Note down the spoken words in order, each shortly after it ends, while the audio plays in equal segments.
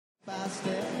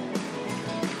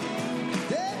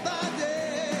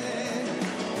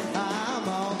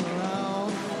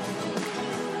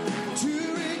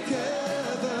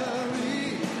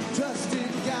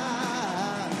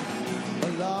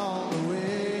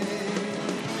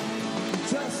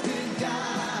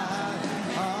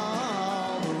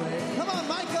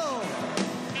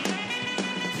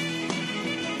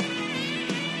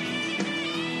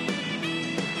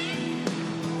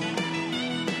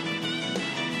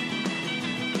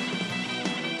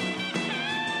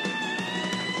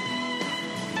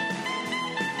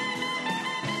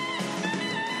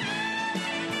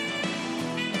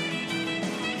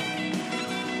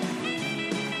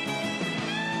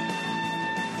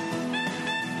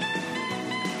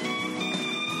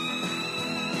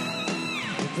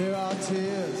There are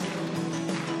tears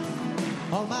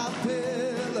on my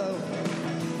pillow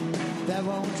that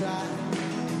won't dry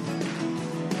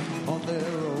on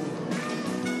their own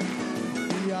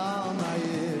beyond my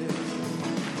ears.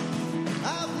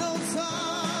 I've no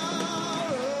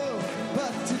sorrow,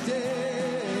 but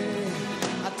today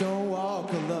I don't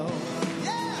walk alone.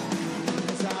 Yeah,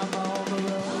 'cause I'm on the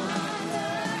road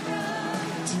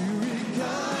to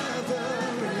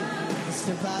recovery,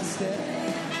 step by step.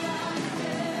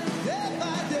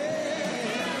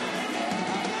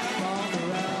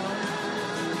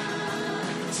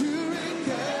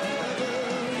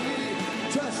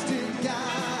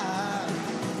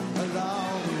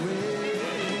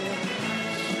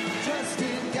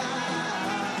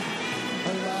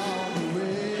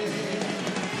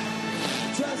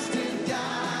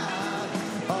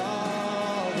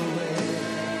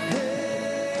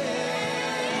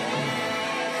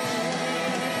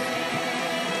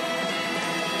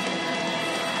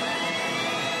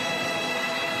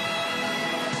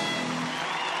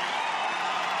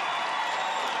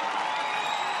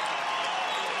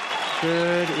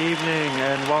 Good evening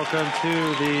and welcome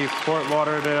to the Fort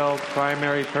Lauderdale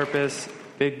Primary Purpose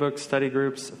Big Book Study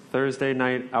Group's Thursday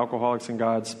night Alcoholics and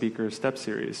God Speaker Step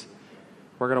Series.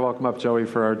 We're going to welcome up Joey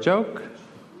for our joke.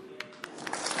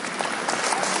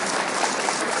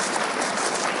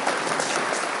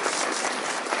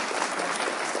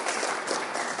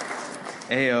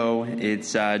 Ayo,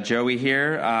 it's Joey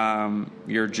here,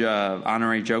 your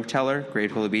honorary joke teller.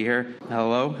 Grateful to be here.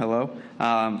 Hello.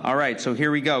 All right, so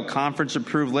here we go.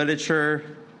 Conference-approved literature.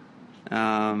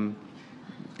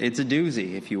 It's a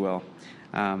doozy, if you will.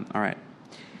 All right.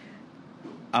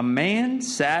 A man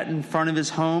sat in front of his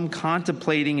home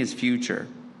contemplating his future.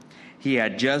 He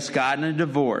had just gotten a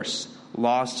divorce,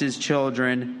 lost his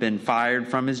children, been fired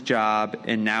from his job,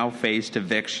 and now faced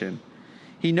eviction.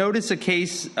 He noticed a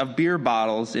case of beer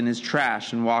bottles in his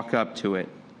trash and walked up to it.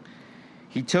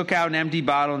 He took out an empty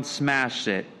bottle and smashed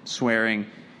it, swearing,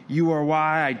 "You are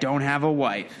why I don't have a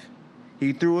wife."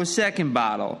 He threw a second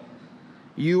bottle.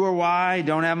 "You are why I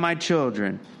don't have my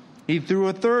children." He threw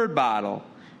a third bottle.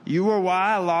 "You are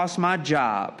why I lost my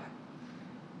job."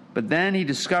 But then he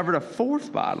discovered a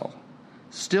fourth bottle,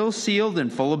 still sealed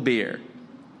and full of beer.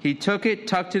 He took it,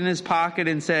 tucked it in his pocket,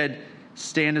 and said,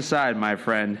 "Stand aside, my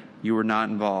friend. You were not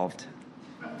involved."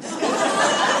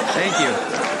 Thank you.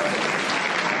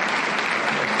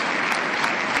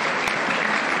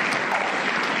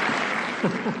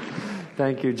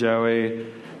 Thank you, Joey.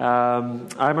 I'm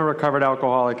a recovered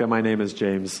alcoholic, and my name is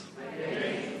James.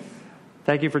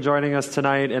 Thank you for joining us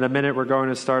tonight. In a minute, we're going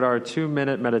to start our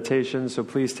 2-minute meditation, so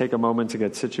please take a moment to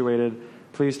get situated.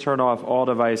 Please turn off all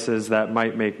devices that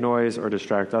might make noise or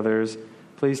distract others.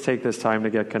 Please take this time to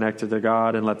get connected to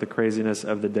God and let the craziness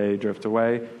of the day drift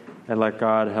away, and let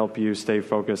God help you stay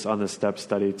focused on the step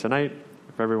study tonight.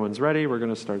 If everyone's ready, we're going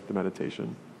to start the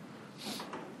meditation.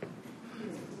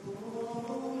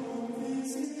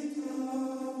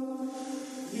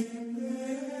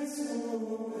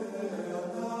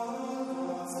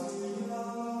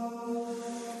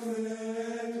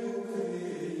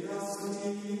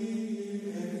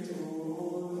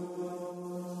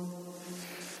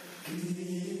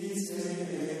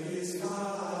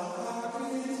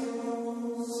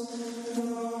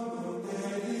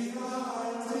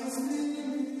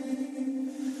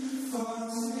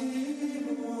 Thanks.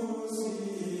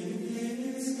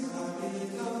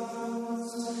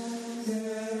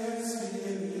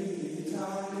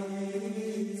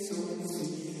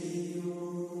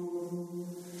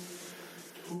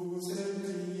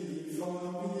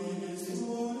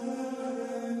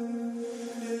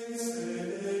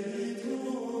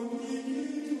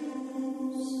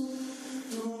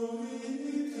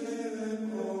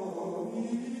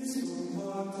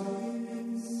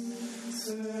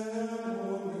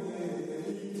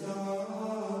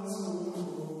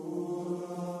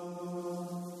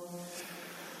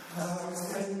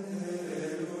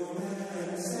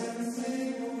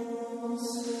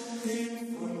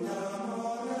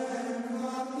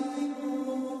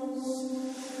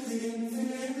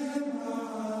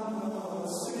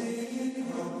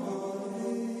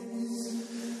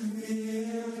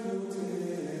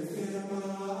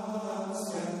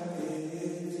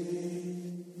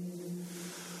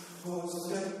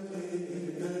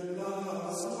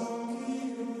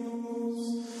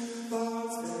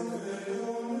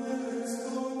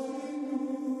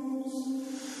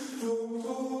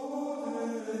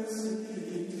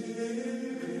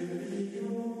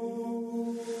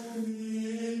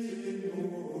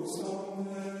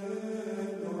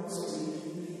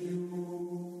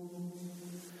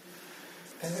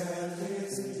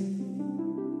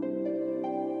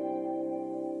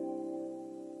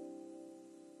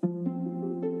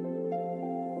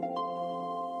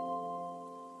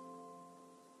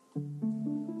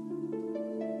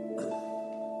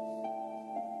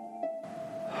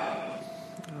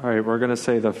 right, we're going to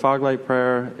say the fog light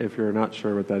prayer. If you're not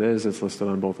sure what that is, it's listed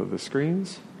on both of the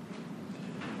screens.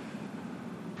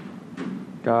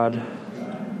 God,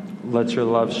 let your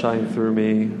love shine through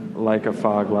me like a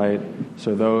fog light,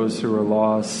 so those who are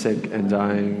lost, sick, and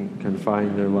dying can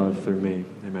find their love through me.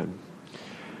 Amen.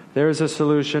 There is a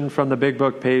solution from the Big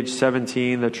Book, page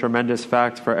 17. The tremendous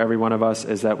fact for every one of us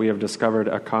is that we have discovered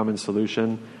a common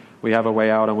solution. We have a way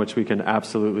out on which we can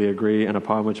absolutely agree and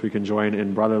upon which we can join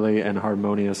in brotherly and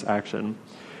harmonious action.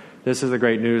 This is the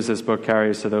great news this book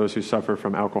carries to those who suffer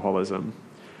from alcoholism.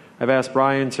 I've asked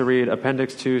Brian to read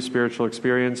Appendix 2, Spiritual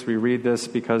Experience. We read this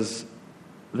because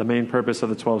the main purpose of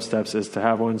the 12 steps is to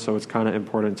have one, so it's kind of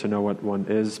important to know what one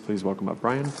is. Please welcome up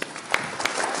Brian.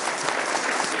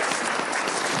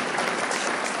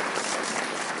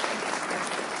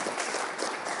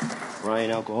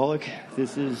 Brian, alcoholic.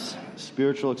 This is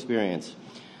Spiritual Experience.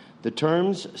 The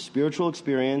terms spiritual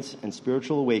experience and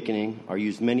spiritual awakening are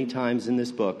used many times in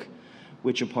this book,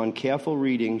 which upon careful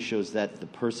reading shows that the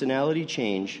personality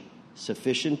change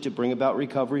sufficient to bring about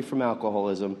recovery from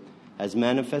alcoholism has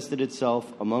manifested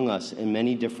itself among us in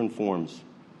many different forms.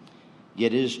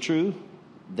 Yet it is true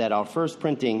that our first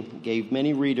printing gave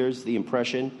many readers the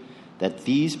impression that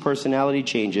these personality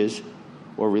changes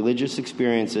or religious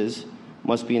experiences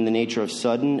must be in the nature of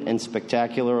sudden and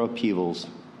spectacular upheavals.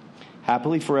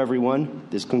 Happily for everyone,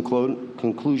 this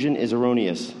conclusion is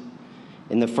erroneous.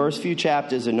 In the first few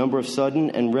chapters, a number of sudden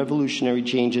and revolutionary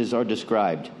changes are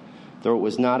described. Though it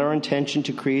was not our intention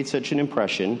to create such an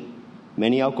impression,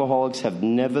 many alcoholics have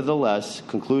nevertheless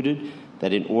concluded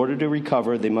that in order to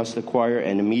recover, they must acquire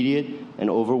an immediate and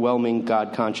overwhelming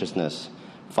God consciousness,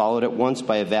 followed at once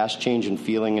by a vast change in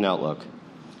feeling and outlook.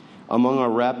 Among our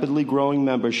rapidly growing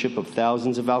membership of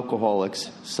thousands of alcoholics,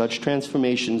 such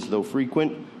transformations, though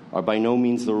frequent, are by no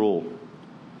means the rule.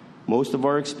 Most of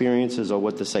our experiences are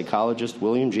what the psychologist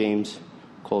William James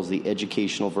calls the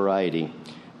educational variety,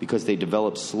 because they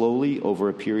develop slowly over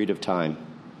a period of time.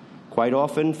 Quite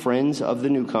often, friends of the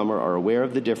newcomer are aware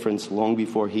of the difference long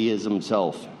before he is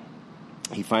himself.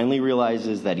 He finally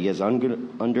realizes that he has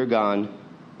undergone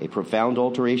a profound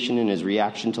alteration in his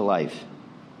reaction to life,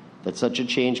 that such a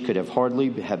change could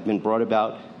hardly have been brought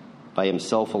about by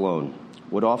himself alone.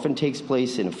 What often takes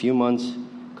place in a few months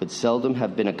could seldom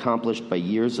have been accomplished by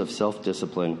years of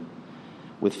self-discipline.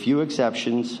 With few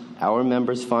exceptions, our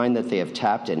members find that they have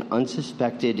tapped an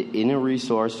unsuspected inner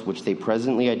resource which they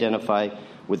presently identify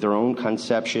with their own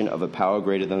conception of a power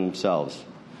greater than themselves.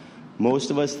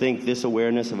 Most of us think this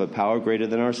awareness of a power greater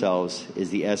than ourselves is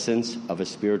the essence of a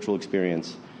spiritual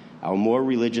experience. Our more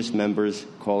religious members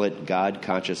call it God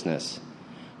consciousness.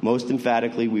 Most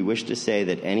emphatically, we wish to say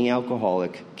that any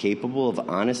alcoholic capable of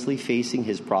honestly facing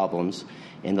his problems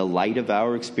in the light of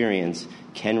our experience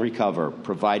can recover,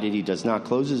 provided he does not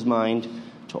close his mind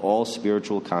to all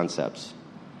spiritual concepts.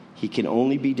 He can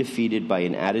only be defeated by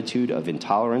an attitude of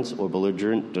intolerance or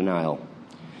belligerent denial.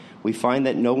 We find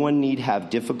that no one need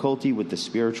have difficulty with the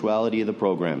spirituality of the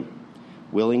program.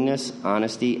 Willingness,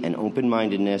 honesty, and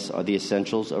open-mindedness are the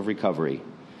essentials of recovery,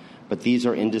 but these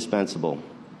are indispensable.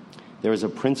 There is a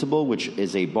principle which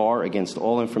is a bar against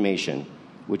all information,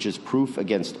 which is proof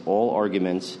against all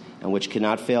arguments, and which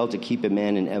cannot fail to keep a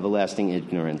man in everlasting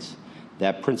ignorance.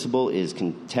 That principle is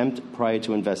contempt prior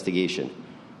to investigation.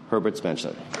 Herbert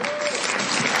Spencer.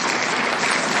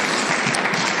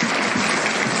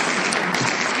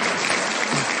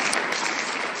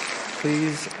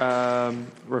 Please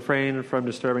refrain from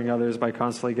disturbing others by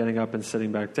constantly getting up and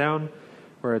sitting back down.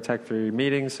 We're a tech-free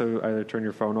meeting, so either turn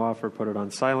your phone off or put it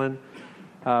on silent.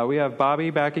 We have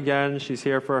Bobby back again. She's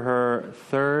here for her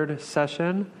third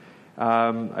session.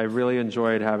 I really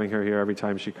enjoyed having her here every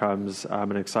time she comes.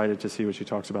 I'm excited to see what she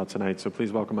talks about tonight, so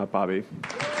please welcome up Bobby.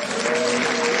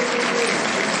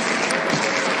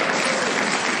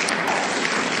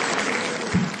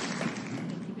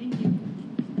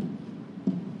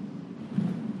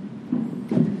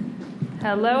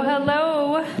 Hello,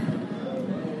 hello.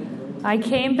 I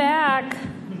came back.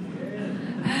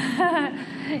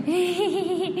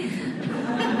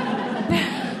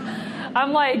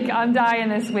 I'm dying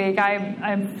this week.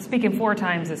 I'm speaking 4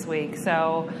 times this week.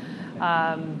 So,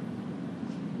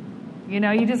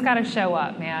 you just got to show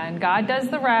up, man. God does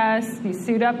the rest. You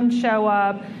suit up and show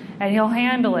up, and he'll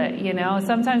handle it,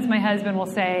 Sometimes my husband will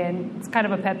say, and it's kind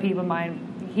of a pet peeve of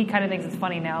mine, he kind of thinks it's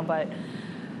funny now, but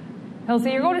he'll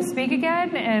say, "You're going to speak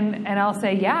again?" And I'll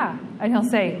say, "Yeah." And he'll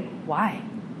say, "Why?"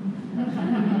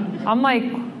 I'm like,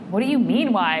 "What do you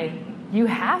mean, why?" You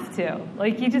have to.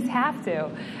 You just have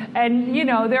to. And,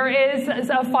 there is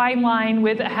a fine line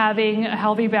with having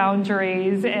healthy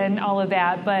boundaries and all of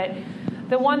that. But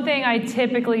The one thing I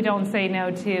typically don't say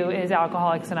no to is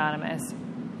Alcoholics Anonymous.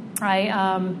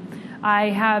 I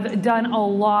have done a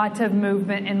lot of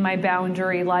movement in my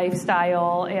boundary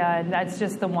lifestyle, and that's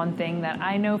just the one thing that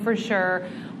I know for sure.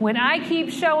 When I keep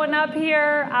showing up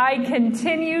here, I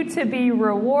continue to be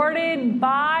rewarded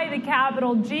by the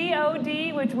capital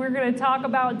G-O-D, which we're going to talk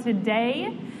about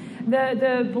today.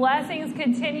 The blessings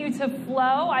continue to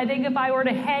flow. I think if I were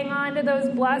to hang on to those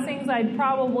blessings, I'd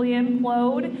probably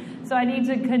implode. So I need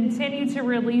to continue to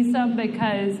release them,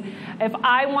 because if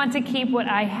I want to keep what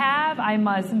I have, I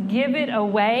must give it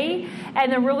away.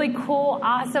 And the really cool,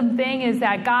 awesome thing is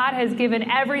that God has given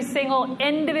every single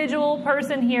individual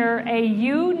person here a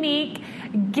unique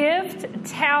gift,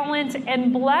 talent,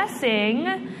 and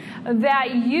blessing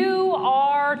that you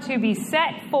are to be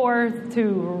set forth to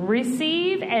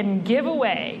receive and give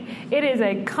away. It is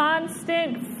a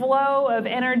constant flow of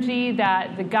energy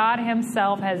that the God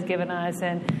himself has given us.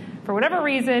 And for whatever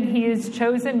reason, he has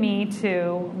chosen me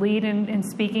to lead in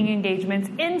speaking engagements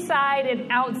inside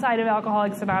and outside of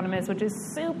Alcoholics Anonymous, which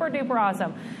is super duper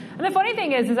awesome. And the funny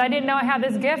thing is I didn't know I had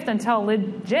this gift until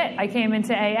legit I came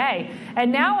into AA.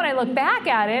 And now when I look back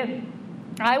at it,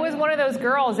 I was one of those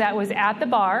girls that was at the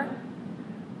bar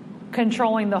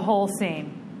controlling the whole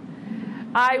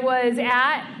scene. I was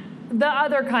at the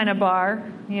other kind of bar,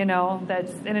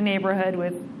 that's in a neighborhood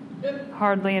with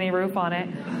hardly any roof on it.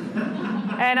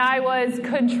 And I was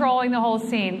controlling the whole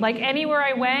scene. Like anywhere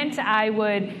I went, I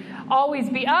would always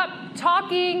be up,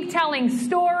 talking, telling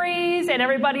stories, and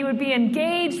everybody would be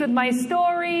engaged with my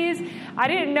stories. I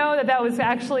didn't know that was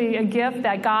actually a gift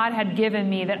that God had given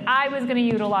me that I was going to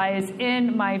utilize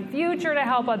in my future to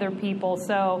help other people.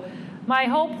 So my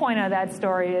whole point of that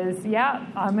story is,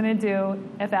 I'm going to do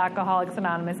if Alcoholics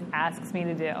Anonymous asks me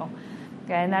to do.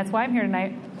 Okay, and that's why I'm here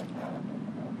tonight.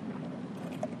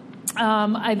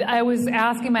 I was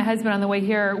asking my husband on the way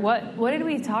here, what did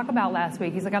we talk about last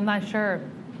week? He's like, I'm not sure.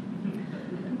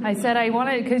 I said, I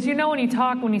wanted, because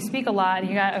when you speak a lot, and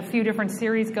you got a few different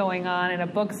series going on and a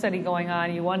book study going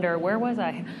on, you wonder, where was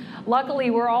I? Luckily,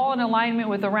 we're all in alignment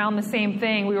with around the same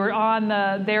thing. We were on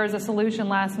There's a Solution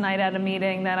last night at a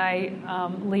meeting that I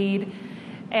lead.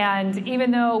 And even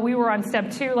though we were on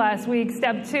step 2 last week,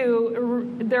 step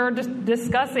 2, they're just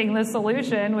discussing the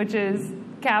solution, which is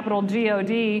capital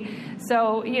G-O-D.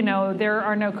 So, there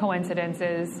are no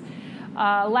coincidences.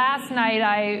 Last night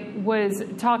I was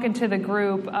talking to the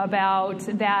group about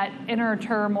that inner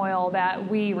turmoil that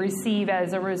we receive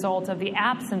as a result of the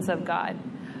absence of God.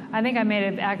 I think I may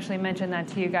have actually mentioned that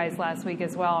to you guys last week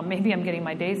as well. Maybe I'm getting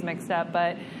my days mixed up,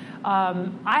 but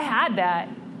I had that,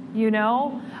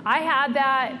 I had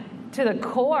that to the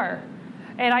core.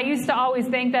 And I used to always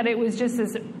think that it was just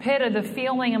this pit of the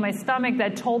feeling in my stomach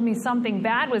that told me something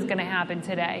bad was going to happen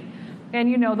today. And,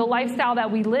 the lifestyle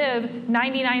that we live,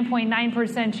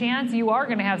 99.9% chance you are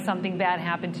going to have something bad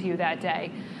happen to you that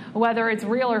day. Whether it's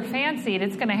real or fancied,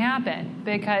 it's going to happen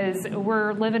because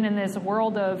we're living in this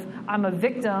world of I'm a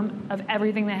victim of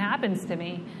everything that happens to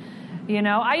me.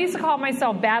 I used to call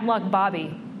myself Bad Luck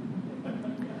Bobby.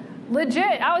 Legit,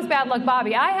 I was Bad Luck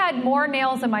Bobby. I had more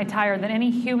nails in my tire than any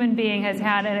human being has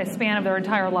had in a span of their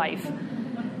entire life.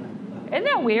 Isn't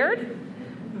that weird?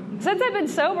 Since I've been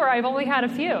sober, I've only had a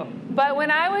few. But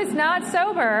when I was not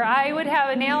sober, I would have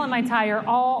a nail in my tire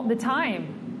all the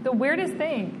time. The weirdest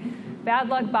thing. Bad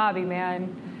Luck Bobby,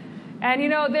 man. And,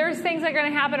 there's things that are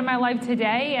going to happen in my life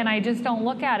today, and I just don't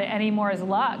look at it anymore as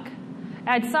luck.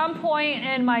 At some point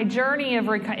in my journey in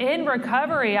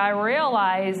recovery, I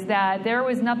realized that there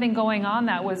was nothing going on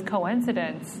that was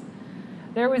coincidence.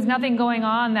 There was nothing going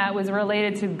on that was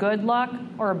related to good luck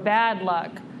or bad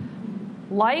luck.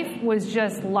 Life was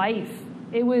just life.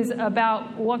 It was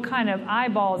about what kind of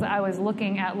eyeballs I was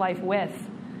looking at life with.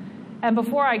 And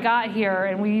before I got here,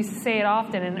 and we used to say it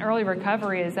often in early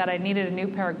recovery, is that I needed a new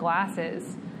pair of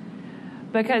glasses.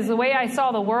 Because the way I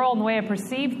saw the world and the way I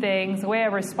perceived things, the way I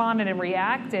responded and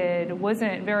reacted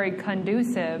wasn't very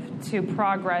conducive to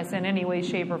progress in any way,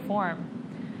 shape, or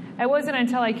form. It wasn't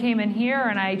until I came in here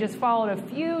and I just followed a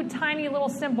few tiny little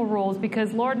simple rules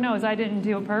because Lord knows I didn't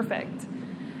do it perfect.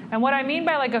 And what I mean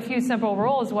by like a few simple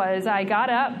rules was I got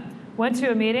up, went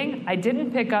to a meeting, I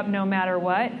didn't pick up no matter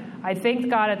what. I thanked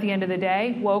God at the end of the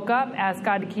day, woke up, asked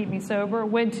God to keep me sober,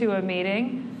 went to a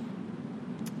meeting,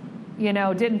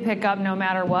 didn't pick up no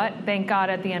matter what, thank God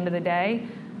at the end of the day,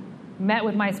 met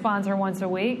with my sponsor once a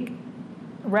week,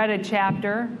 read a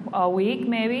chapter a week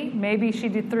maybe. Maybe she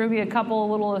threw me a couple of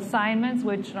little assignments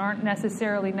which aren't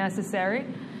necessarily necessary.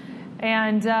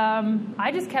 And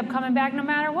I just kept coming back no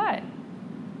matter what.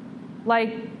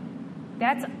 Like,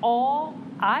 that's all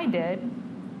I did.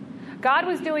 God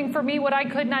was doing for me what I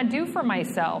could not do for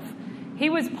myself. He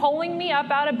was pulling me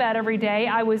up out of bed every day.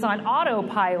 I was on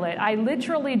autopilot. I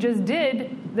literally just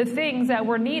did the things that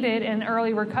were needed in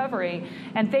early recovery,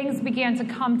 and things began to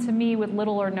come to me with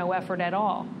little or no effort at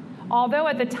all. Although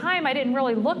at the time I didn't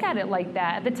really look at it like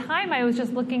that. At the time I was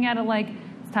just looking at it like,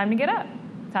 it's time to get up.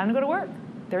 It's time to go to work.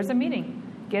 There's a meeting.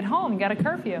 Get home. You got a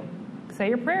curfew. Say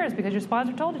your prayers because your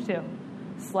sponsor told you to.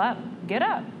 Slept. Get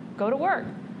up. Go to work.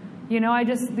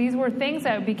 These were things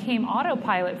that became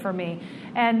autopilot for me.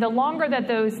 And the longer that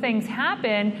those things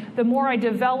happened, the more I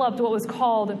developed what was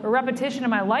called a repetition of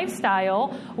my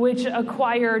lifestyle, which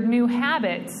acquired new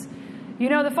habits.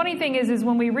 The funny thing is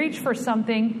when we reach for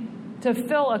something to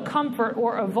fill a comfort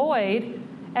or a void,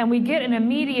 and we get an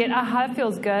immediate, aha, it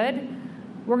feels good,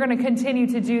 we're going to continue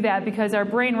to do that because our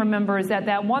brain remembers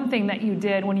that one thing that you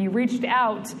did when you reached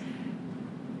out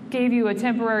gave you a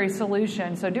temporary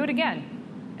solution. So do it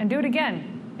again, and do it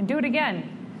again, and do it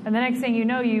again. And the next thing you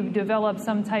know, you've developed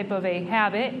some type of a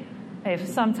habit,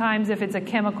 sometimes if it's a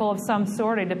chemical of some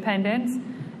sort, a dependence,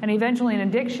 and eventually an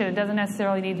addiction. It doesn't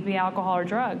necessarily need to be alcohol or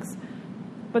drugs.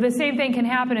 But the same thing can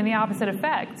happen in the opposite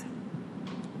effect.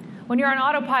 When you're on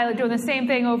autopilot doing the same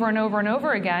thing over and over and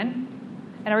over again,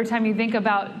 and every time you think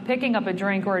about picking up a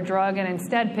drink or a drug and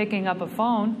instead picking up a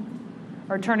phone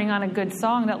or turning on a good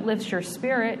song that lifts your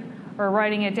spirit or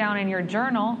writing it down in your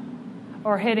journal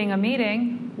or hitting a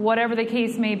meeting, whatever the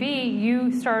case may be,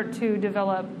 you start to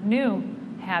develop new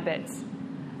habits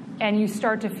and you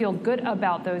start to feel good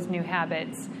about those new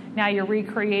habits. Now you're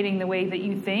recreating the way that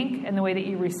you think and the way that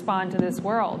you respond to this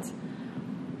world.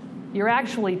 You're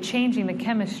actually changing the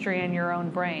chemistry in your own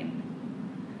brain.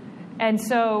 And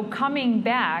so coming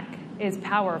back is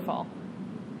powerful.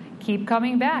 Keep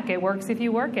coming back. It works if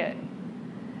you work it.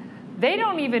 They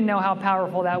don't even know how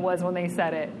powerful that was when they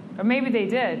said it. Or maybe they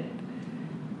did.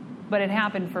 But it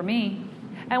happened for me.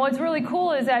 And what's really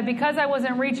cool is that because I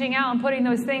wasn't reaching out and putting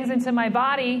those things into my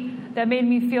body that made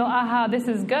me feel, aha, this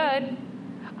is good,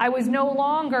 I was no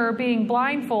longer being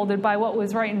blindfolded by what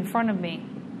was right in front of me.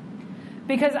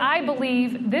 Because I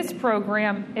believe this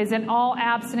program is an all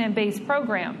abstinent-based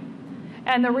program.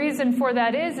 And the reason for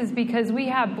that is because we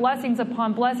have blessings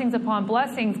upon blessings upon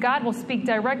blessings. God will speak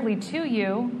directly to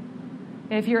you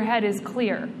if your head is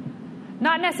clear.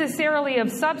 Not necessarily of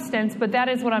substance, but that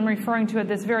is what I'm referring to at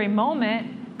this very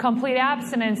moment. Complete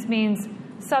abstinence means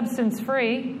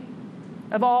substance-free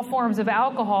of all forms of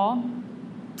alcohol.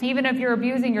 Even if you're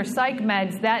abusing your psych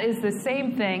meds, that is the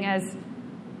same thing as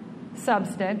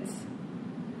substance.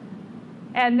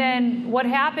 And then what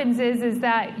happens is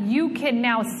that you can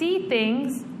now see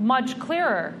things much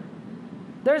clearer.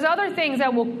 There's other things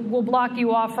that will block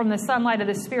you off from the sunlight of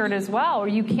the Spirit as well, or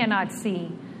you cannot see.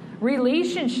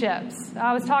 Relationships.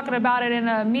 I was talking about it in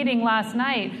a meeting last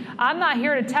night. I'm not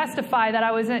here to testify that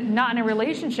I was not in a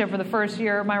relationship for the first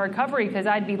year of my recovery because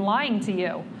I'd be lying to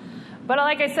you. But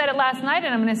like I said it last night,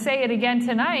 and I'm going to say it again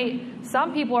tonight,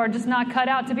 some people are just not cut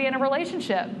out to be in a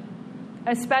relationship,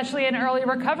 especially in early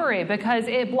recovery, because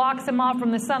it blocks them off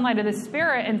from the sunlight of the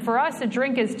Spirit. And for us, a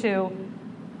drink is to,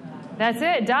 that's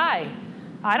it, die.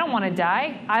 I don't want to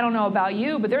die. I don't know about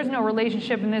you, but there's no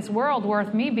relationship in this world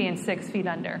worth me being 6 feet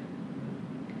under.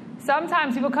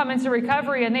 Sometimes people come into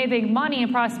recovery and they think money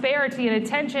and prosperity and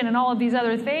attention and all of these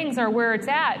other things are where it's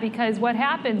at, because what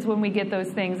happens when we get those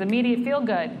things? Immediate feel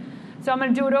good. So I'm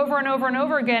going to do it over and over and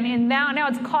over again, and now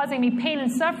it's causing me pain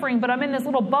and suffering, but I'm in this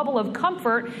little bubble of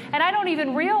comfort, and I don't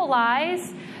even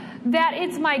realize that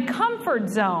it's my comfort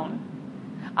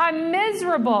zone. I'm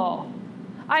miserable.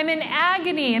 I'm in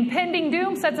agony. Impending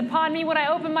doom sets upon me when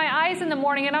I open my eyes in the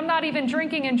morning, and I'm not even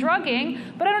drinking and drugging,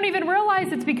 but I don't even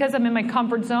realize it's because I'm in my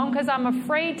comfort zone, because I'm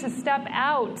afraid to step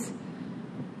out.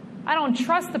 I don't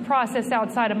trust the process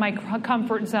outside of my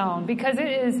comfort zone, because it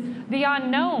is the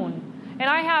unknown. And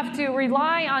I have to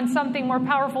rely on something more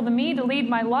powerful than me to lead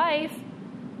my life.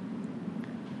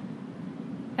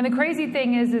 And the crazy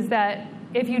thing is that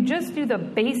if you just do the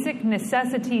basic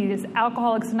necessities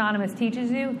Alcoholics Anonymous teaches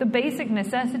you, the basic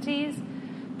necessities,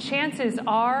 chances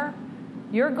are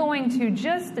you're going to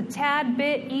just a tad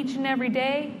bit each and every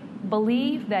day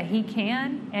believe that He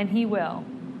can and He will.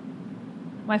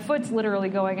 My foot's literally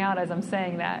going out as I'm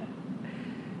saying that.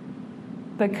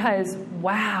 Because,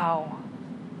 wow.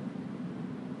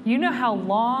 You know how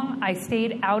long I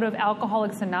stayed out of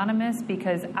Alcoholics Anonymous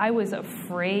because I was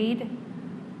afraid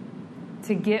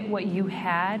to get what you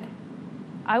had?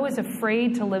 I was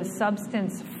afraid to live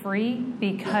substance-free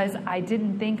because I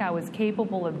didn't think I was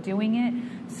capable of doing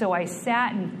it. So I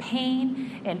sat in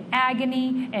pain and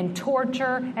agony and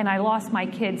torture, and I lost my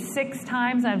kids 6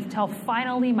 times until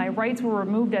finally my rights were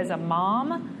removed as a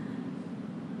mom.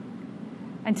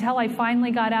 until I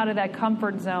finally got out of that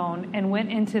comfort zone and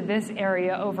went into this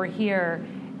area over here,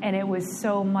 and it was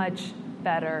so much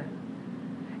better.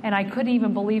 And I couldn't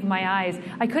even believe my eyes.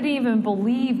 I couldn't even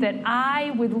believe that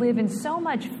I would live in so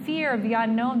much fear of the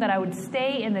unknown that I would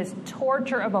stay in this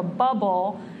torture of a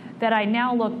bubble that I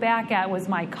now look back at was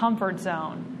my comfort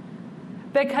zone.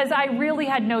 Because I really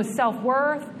had no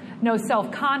self-worth, no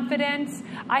self-confidence.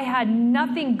 I had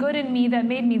nothing good in me that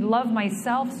made me love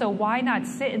myself, so why not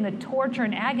sit in the torture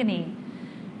and agony?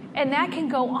 And that can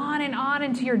go on and on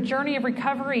into your journey of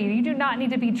recovery. You do not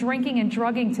need to be drinking and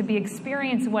drugging to be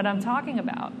experiencing what I'm talking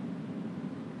about.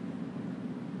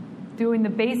 Doing the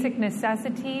basic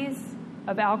necessities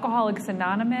of Alcoholics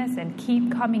Anonymous and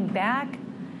keep coming back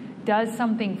does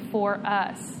something for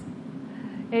us.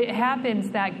 It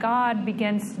happens that God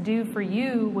begins to do for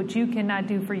you what you cannot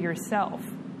do for yourself.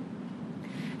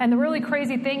 And the really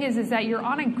crazy thing is that you're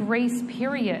on a grace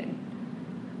period.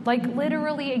 Like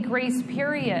literally a grace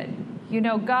period. You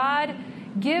know, God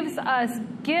gives us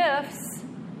gifts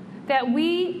that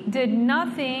we did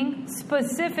nothing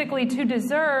specifically to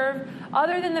deserve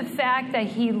other than the fact that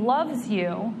He loves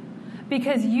you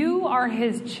because you are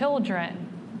His children.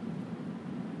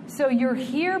 So you're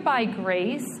here by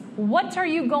grace. What are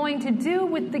you going to do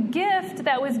with the gift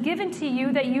that was given to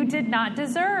you that you did not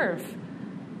deserve?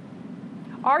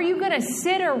 Are you going to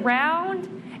sit around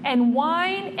and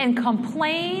whine and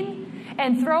complain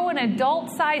and throw an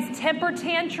adult-sized temper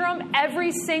tantrum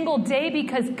every single day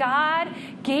because God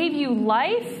gave you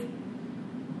life?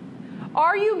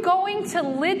 Are you going to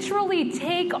literally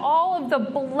take all of the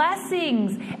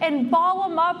blessings and ball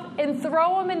them up and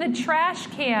throw them in the trash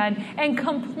can and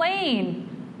complain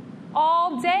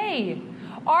all day?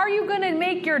 Are you going to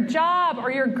make your job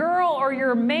or your girl or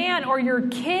your man or your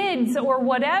kids or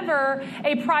whatever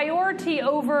a priority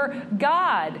over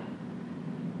God?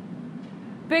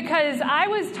 Because I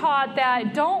was taught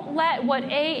that don't let what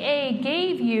AA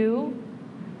gave you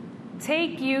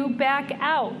take you back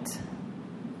out.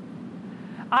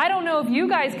 I don't know if you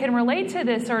guys can relate to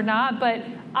this or not, but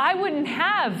I wouldn't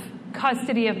have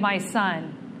custody of my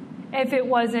son if it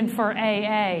wasn't for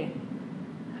AA.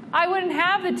 I wouldn't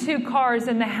have the 2 cars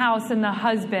and the house and the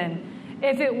husband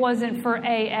if it wasn't for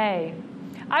AA.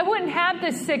 I wouldn't have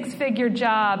the 6-figure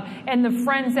job and the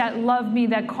friends that love me,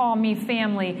 that call me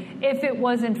family, if it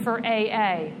wasn't for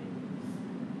AA.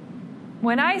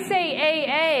 When I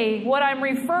say AA, what I'm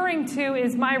referring to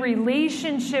is my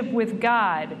relationship with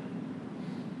God.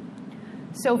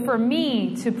 So for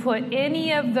me to put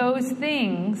any of those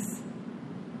things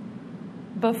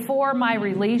before my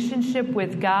relationship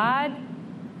with God,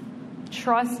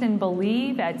 trust and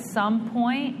believe at some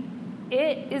point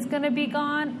it is going to be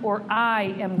gone or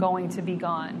I am going to be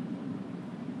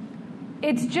gone.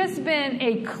 It's just been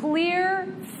a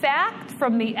clear fact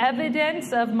from the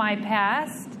evidence of my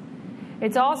past.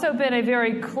 It's also been a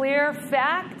very clear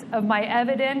fact of my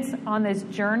evidence on this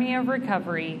journey of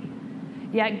recovery.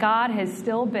 Yet God has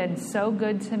still been so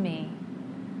good to me.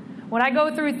 When I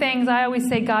go through things, I always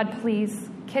say, God, please,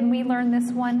 can we learn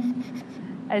this one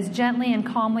as gently and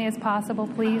calmly as possible,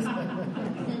 please?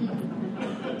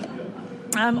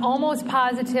 I'm almost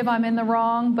positive I'm in the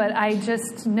wrong, but I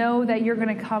just know that you're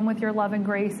going to come with your love and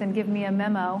grace and give me a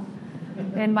memo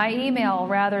in my email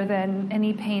rather than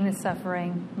any pain and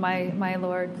suffering. My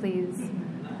Lord, please.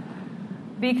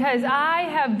 Because I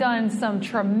have done some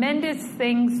tremendous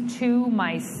things to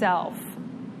myself.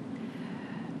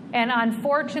 And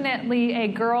unfortunately, a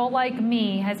girl like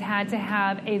me has had to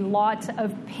have a lot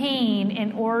of pain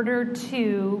in order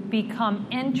to become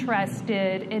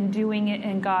interested in doing it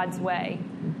in God's way.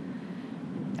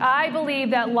 I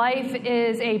believe that life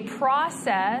is a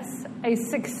process, a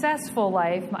successful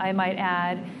life, I might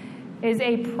add, is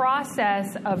a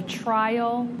process of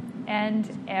trial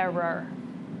and error.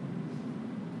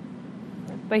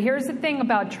 But here's the thing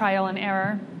about trial and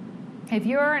error. If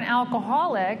you're an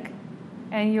alcoholic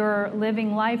and you're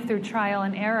living life through trial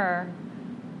and error,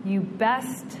 you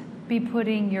best be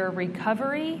putting your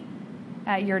recovery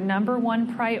at your number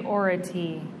one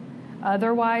priority.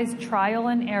 Otherwise, trial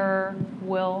and error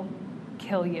will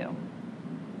kill you.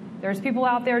 There's people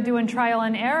out there doing trial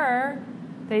and error.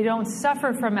 They don't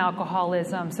suffer from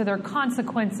alcoholism, so their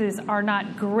consequences are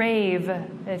not grave,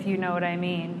 if you know what I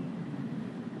mean.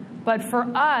 But for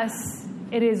us,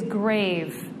 it is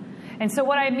grave. And so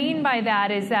what I mean by that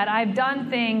is that I've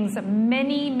done things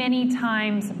many, many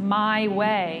times my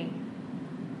way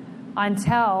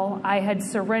until I had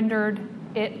surrendered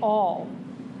it all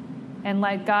and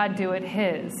let God do it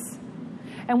His.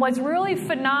 And what's really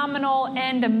phenomenal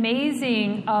and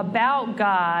amazing about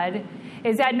God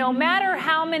is that no matter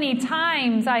how many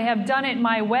times I have done it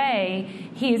my way,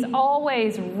 He is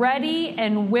always ready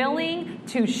and willing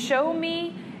to show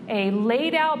me a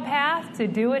laid out path to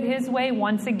do it His way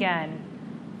once again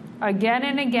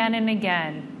and again and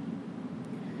again.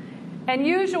 And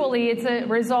usually it's a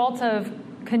result of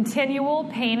continual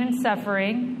pain and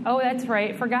suffering. Oh, that's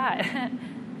right, forgot.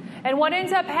 And what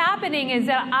ends up happening is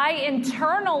that I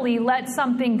internally let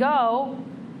something go,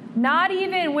 not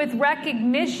even with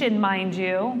recognition, mind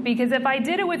you, because if I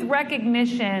did it with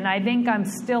recognition, I think I'm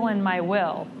still in my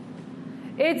will.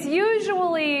 It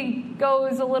usually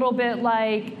goes a little bit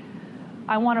like,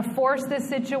 I want to force this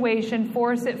situation,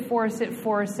 force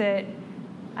it.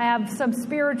 I have some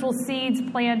spiritual seeds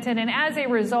planted, and as a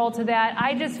result of that,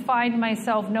 I just find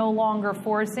myself no longer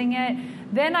forcing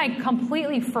it. Then I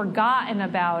completely forgotten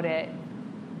about it.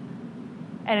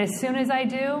 And as soon as I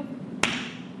do,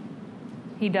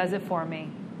 He does it for me.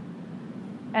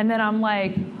 And then I'm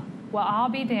like, well, I'll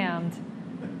be damned.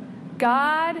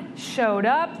 God showed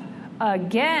up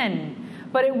again.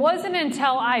 But it wasn't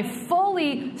until I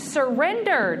fully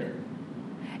surrendered.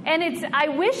 And I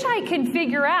wish I can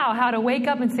figure out how to wake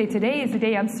up and say, today is the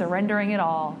day I'm surrendering it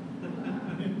all.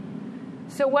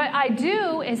 So what I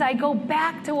do is I go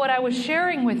back to what I was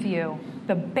sharing with you,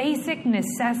 the basic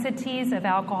necessities of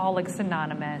Alcoholics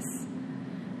Anonymous.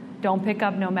 Don't pick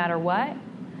up no matter what.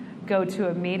 Go to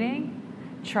a meeting.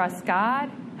 Trust God.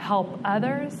 Help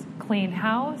others. Clean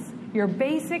house. Your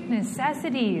basic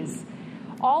necessities.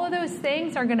 All of those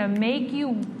things are going to make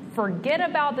you forget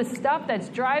about the stuff that's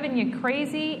driving you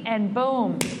crazy, and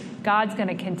boom, God's going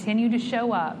to continue to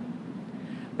show up.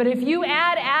 But if you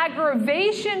add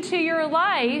aggravation to your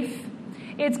life,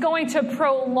 it's going to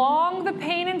prolong the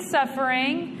pain and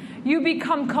suffering. You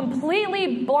become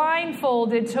completely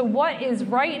blindfolded to what is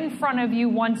right in front of you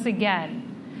once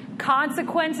again.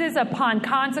 Consequences upon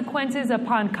consequences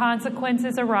upon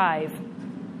consequences arrive.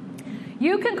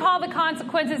 You can call the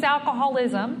consequences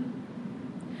alcoholism.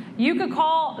 You could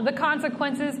call the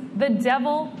consequences the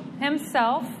devil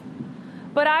himself.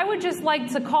 But I would just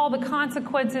like to call the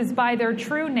consequences by their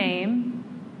true name.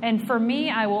 And for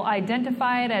me, I will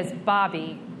identify it as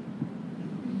Bobby.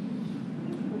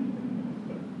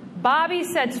 Bobby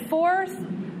sets forth,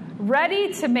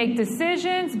 ready to make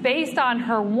decisions based on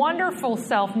her wonderful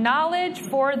self-knowledge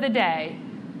for the day.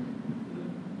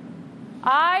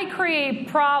 I create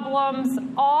problems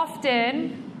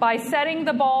often by setting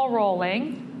the ball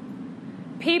rolling.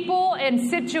 People and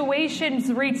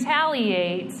situations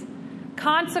retaliate.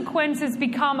 Consequences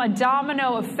become a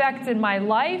domino effect in my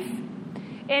life.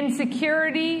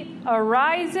 Insecurity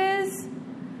arises.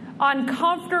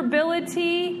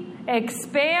 Uncomfortability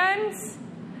expands.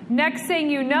 Next thing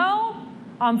you know,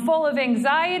 I'm full of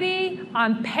anxiety,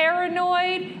 I'm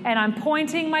paranoid, and I'm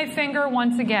pointing my finger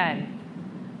once again.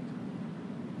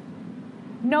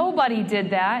 Nobody did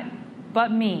that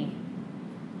but me.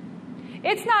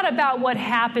 It's not about what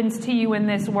happens to you in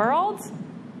this world.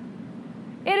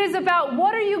 It is about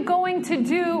what are you going to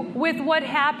do with what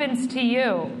happens to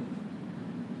you.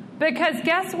 Because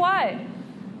guess what?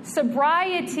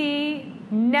 Sobriety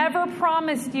never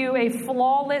promised you a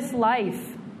flawless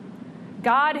life.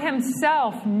 God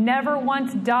himself never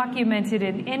once documented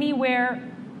it anywhere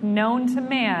known to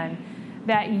man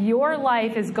that your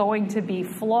life is going to be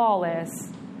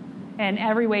flawless in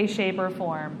every way, shape, or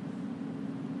form.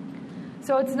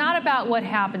 So it's not about what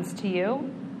happens to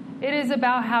you. It is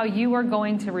about how you are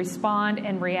going to respond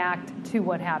and react to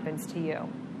what happens to you.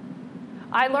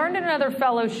 I learned in another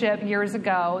fellowship years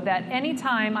ago that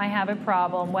anytime I have a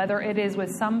problem, whether it is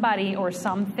with somebody or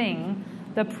something,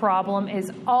 the problem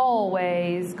is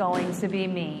always going to be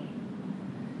me.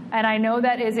 And I know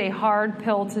that is a hard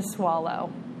pill to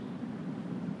swallow.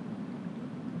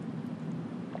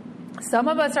 Some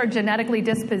of us are genetically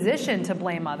dispositioned to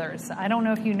blame others. I don't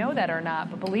know if you know that or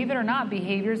not, but believe it or not,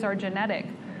 behaviors are genetic.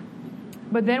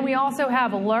 But then we also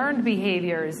have learned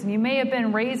behaviors. You may have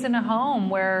been raised in a home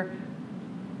where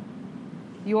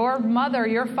your mother,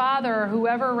 your father, or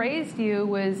whoever raised you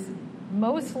was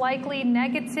most likely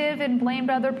negative and blamed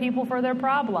other people for their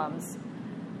problems.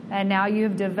 And now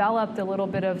you've developed a little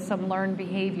bit of some learned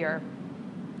behavior.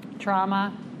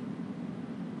 Trauma,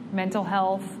 mental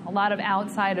health, a lot of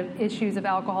outside of issues of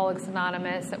Alcoholics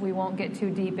Anonymous that we won't get too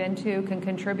deep into can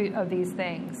contribute of these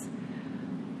things.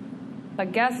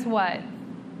 But guess what?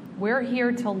 We're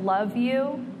here to love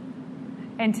you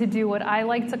and to do what I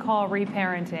like to call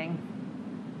reparenting.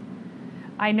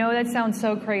 I know that sounds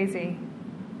so crazy,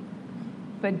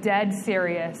 but dead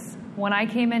serious. When I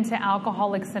came into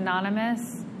Alcoholics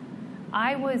Anonymous,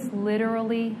 I was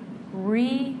literally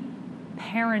reparented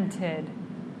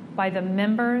by the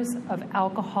members of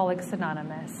Alcoholics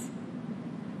Anonymous.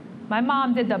 My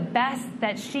mom did the best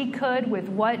that she could with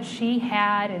what she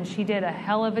had, and she did a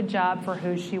hell of a job for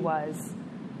who she was.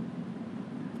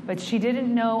 But she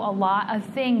didn't know a lot of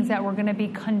things that were going to be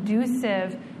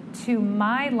conducive to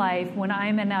my life when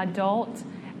I'm an adult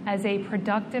as a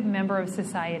productive member of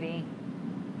society.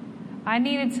 I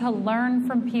needed to learn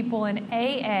from people in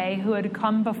AA who had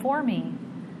come before me.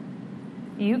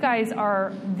 You guys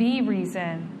are the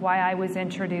reason why I was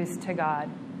introduced to God.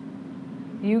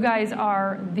 You guys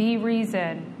are the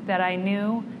reason that I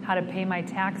knew how to pay my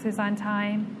taxes on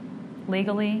time,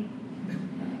 legally.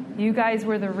 You guys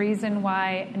were the reason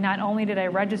why not only did I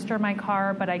register my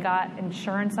car, but I got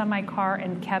insurance on my car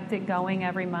and kept it going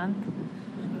every month.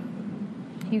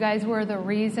 You guys were the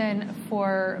reason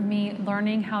for me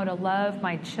learning how to love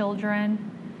my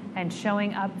children and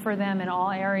showing up for them in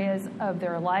all areas of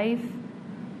their life.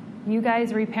 You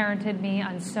guys reparented me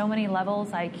on so many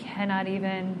levels, I cannot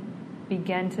even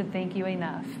begin to thank you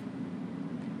enough.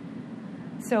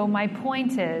 So my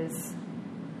point is,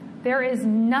 there is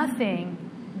nothing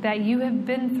that you have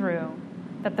been through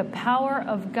that the power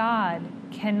of God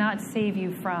cannot save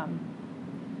you from.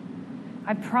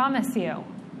 I promise you,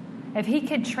 if he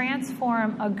could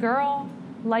transform a girl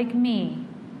like me,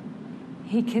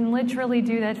 he can literally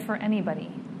do that for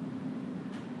anybody.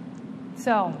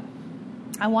 So,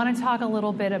 I want to talk a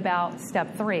little bit about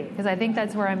step 3, because I think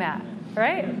that's where I'm at,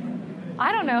 right?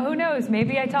 I don't know, who knows?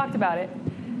 Maybe I talked about it.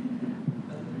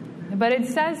 But it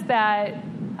says that,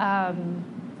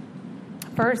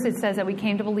 first it says that we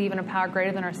came to believe in a power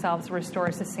greater than ourselves to restore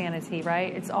us to sanity,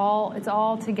 right? It's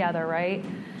all together, right?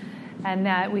 And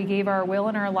that we gave our will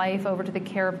and our life over to the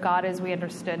care of God as we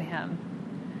understood him.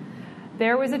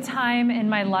 There was a time in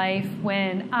my life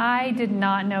when I did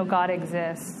not know God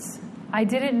exists. I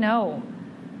didn't know.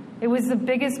 It was the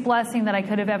biggest blessing that I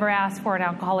could have ever asked for in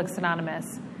Alcoholics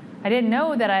Anonymous. I didn't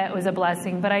know that it was a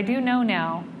blessing, but I do know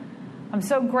now. I'm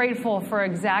so grateful for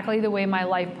exactly the way my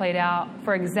life played out,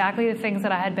 for exactly the things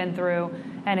that I had been through,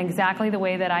 and exactly the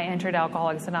way that I entered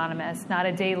Alcoholics Anonymous. Not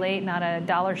a day late, not a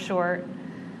dollar short.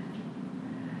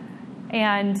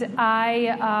 And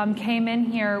I came in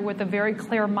here with a very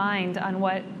clear mind on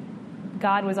what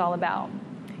God was all about.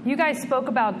 You guys spoke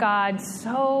about God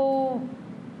so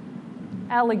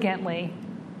elegantly.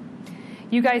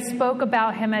 You guys spoke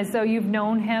about him as though you've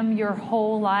known him your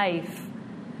whole life.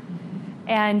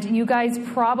 And you guys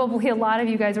probably, a lot of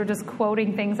you guys were just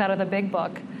quoting things out of the big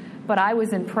book. But I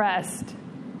was impressed.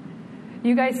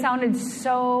 You guys sounded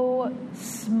so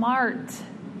smart.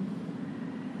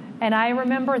 And I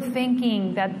remember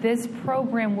thinking that this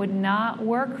program would not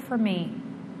work for me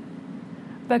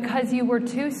because you were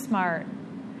too smart.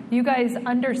 You guys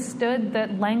understood the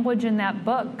language in that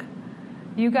book.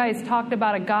 You guys talked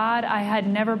about a God I had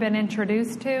never been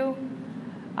introduced to.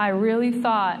 I really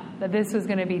thought that this was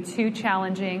going to be too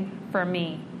challenging for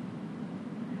me.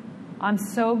 I'm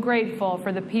so grateful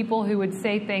for the people who would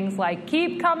say things like,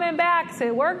 keep coming back, so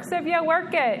it works if you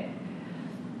work it.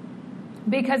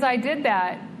 Because I did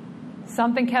that.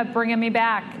 Something kept bringing me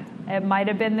back. It might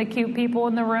have been the cute people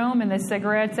in the room and the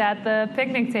cigarettes at the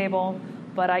picnic table,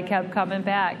 but I kept coming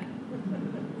back.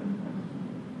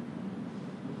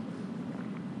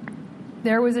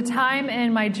 There was a time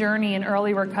in my journey in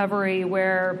early recovery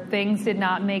where things did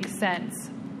not make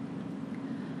sense.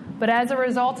 But as a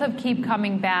result of keep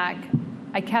coming back,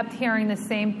 I kept hearing the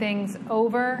same things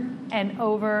over and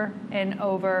over and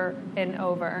over and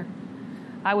over.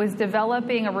 I was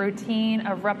developing a routine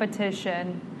of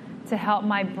repetition to help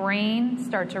my brain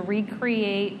start to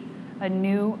recreate a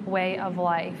new way of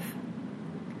life.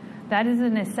 That is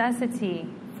a necessity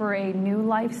for a new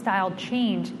lifestyle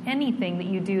change. Anything that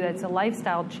you do that's a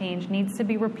lifestyle change needs to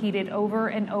be repeated over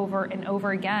and over and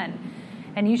over again.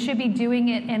 And you should be doing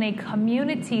it in a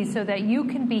community so that you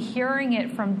can be hearing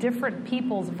it from different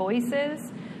people's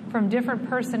voices, from different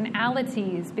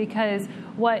personalities, because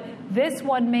what this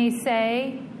one may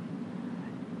say,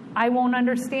 I won't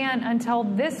understand until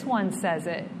this one says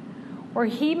it. Or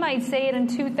he might say it in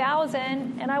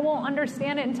 2000, and I won't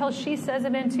understand it until she says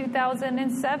it in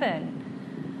 2007.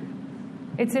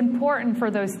 It's important for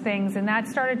those things, and that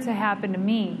started to happen to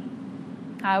me.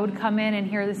 I would come in and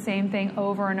hear the same thing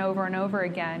over and over and over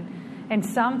again. And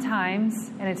sometimes,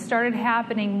 and it started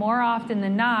happening more often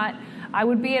than not, I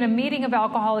would be in a meeting of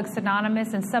Alcoholics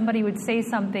Anonymous and somebody would say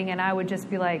something and I would just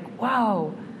be like,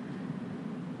 whoa.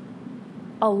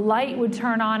 A light would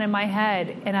turn on in my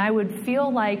head and I would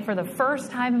feel like for the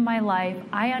first time in my life,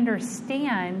 I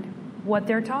understand what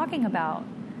they're talking about.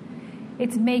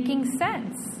 It's making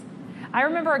sense. I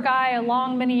remember a guy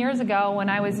many years ago when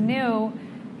I was new,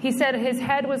 He said his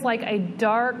head was like a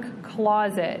dark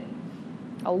closet,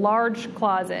 a large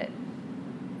closet,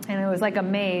 and it was like a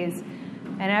maze.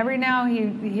 And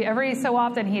every so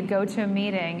often he'd go to a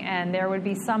meeting, and there would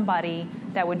be somebody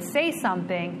that would say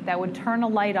something that would turn a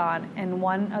light on in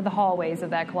one of the hallways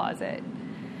of that closet.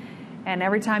 And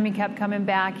every time he kept coming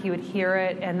back, he would hear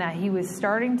it, and that he was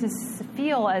starting to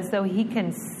feel as though he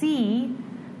can see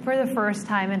for the first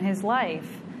time in his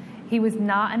life. He was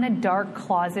not in a dark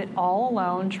closet all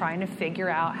alone trying to figure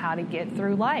out how to get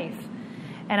through life.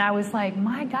 And I was like,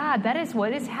 my God, that is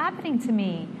what is happening to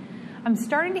me. I'm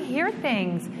starting to hear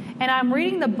things. And I'm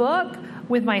reading the book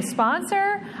with my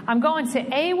sponsor. I'm going to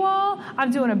AWOL.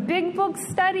 I'm doing a big book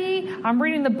study. I'm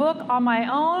reading the book on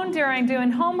my own during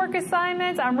doing homework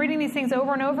assignments. I'm reading these things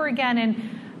over and over again.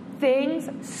 And things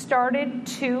started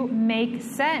to make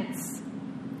sense.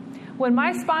 When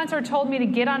my sponsor told me to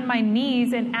get on my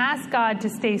knees and ask God to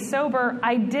stay sober,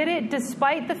 I did it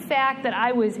despite the fact that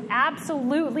I was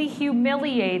absolutely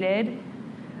humiliated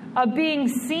of being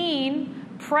seen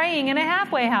praying in a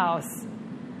halfway house.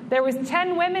 There was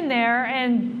 10 women there,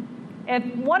 and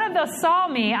if one of those saw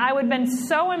me, I would have been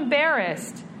so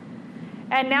embarrassed.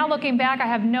 And now looking back, I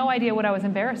have no idea what I was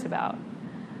embarrassed about.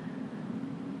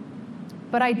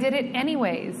 But I did it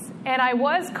anyways. And I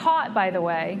was caught, by the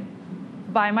way,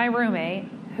 by my roommate,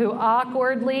 who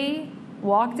awkwardly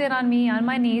walked in on me on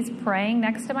my knees praying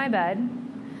next to my bed.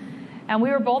 And we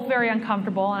were both very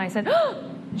uncomfortable, and I said,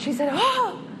 oh! She said,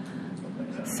 oh,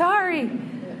 sorry.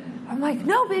 I'm like,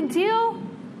 no big deal.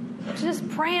 Just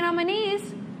praying on my knees.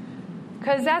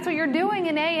 Because that's what you're doing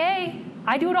in AA.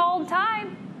 I do it all the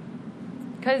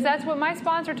time. Because that's what my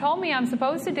sponsor told me I'm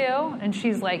supposed to do. And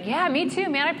she's like, yeah, me too,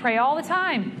 man. I pray all the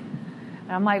time.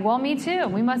 And I'm like, well, me too.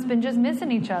 We must have been just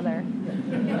missing each other.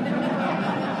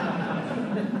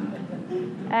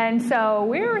 And so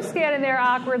we were standing there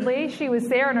awkwardly. She was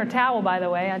there in her towel, by the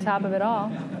way, on top of it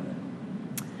all.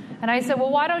 And I said,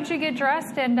 well, why don't you get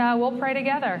dressed and we'll pray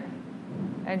together?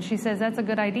 And she says, that's a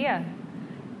good idea.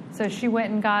 So she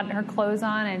went and got her clothes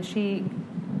on, and she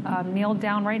kneeled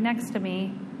down right next to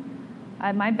me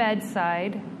at my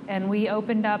bedside, and we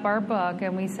opened up our book,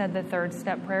 and we said the third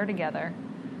step prayer together.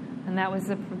 And that was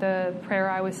the prayer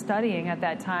I was studying at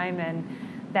that time, and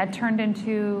that turned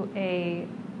into a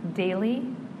daily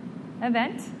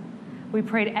event. We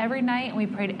prayed every night, and we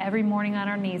prayed every morning on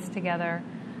our knees together.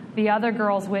 The other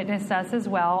girls witnessed us as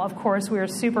well. Of course, we were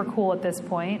super cool at this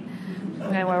point.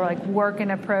 And we were like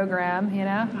working a program, you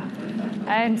know.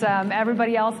 And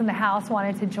everybody else in the house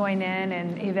wanted to join in,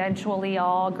 and eventually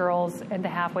all girls in the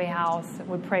halfway house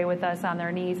would pray with us on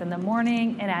their knees in the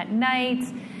morning and at night.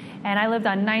 And I lived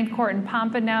on 9th Court in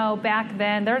Pompano. Back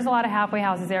then, there's a lot of halfway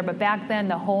houses there, but back then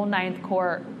the whole 9th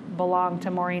Court belonged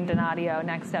to Maureen Donadio,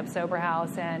 Next Step Sober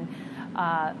House. And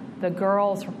the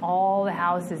girls from all the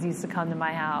houses used to come to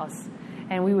my house.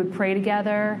 And we would pray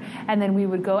together, and then we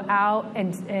would go out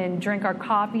and drink our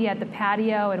coffee at the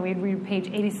patio, and we'd read page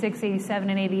 86, 87,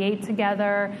 and 88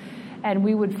 together. And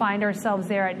we would find ourselves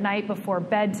there at night before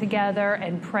bed together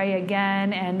and pray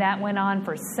again. And that went on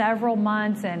for several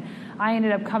months. And I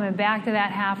ended up coming back to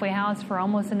that halfway house for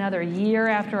almost another year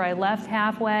after I left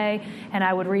halfway. And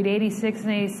I would read 86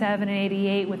 and 87 and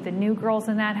 88 with the new girls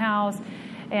in that house.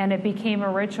 And it became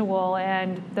a ritual.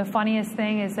 And the funniest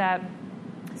thing is that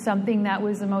something that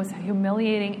was the most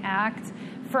humiliating act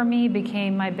for me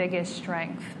became my biggest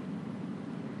strength.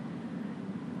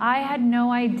 I had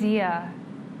no idea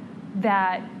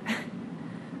that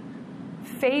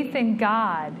faith in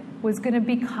God was going to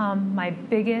become my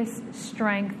biggest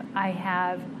strength I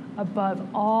have above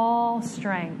all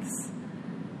strengths.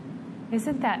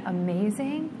 Isn't that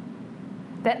amazing?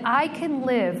 That I can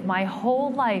live my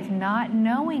whole life not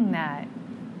knowing that.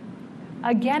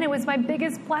 Again, it was my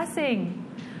biggest blessing.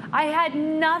 I had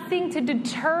nothing to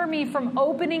deter me from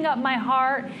opening up my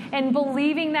heart and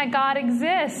believing that God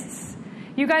exists.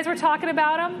 You guys were talking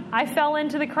about him. I fell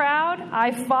into the crowd.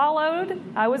 I followed.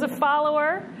 I was a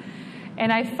follower.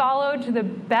 And I followed to the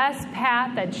best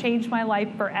path that changed my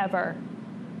life forever.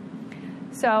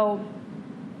 So,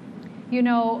 you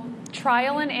know,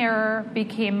 trial and error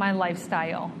became my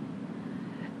lifestyle.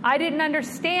 I didn't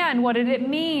understand what did it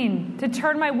mean to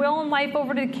turn my will and life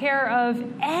over to the care of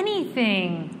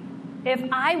anything if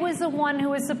I was the one who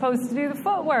was supposed to do the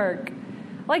footwork.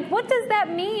 Like, what does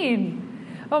that mean?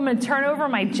 Oh, I'm going to turn over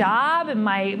my job and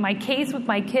my case with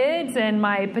my kids and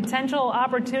my potential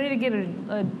opportunity to get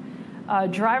a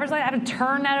driver's license. I have to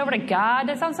turn that over to God?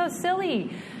 That sounds so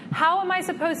silly. How am I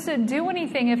supposed to do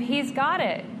anything if he's got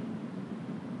it?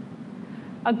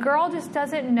 A girl just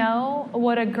doesn't know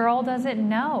what a girl doesn't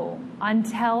know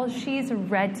until she's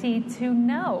ready to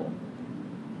know.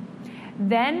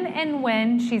 Then and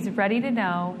when she's ready to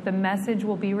know, the message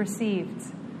will be received.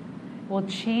 It will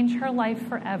change her life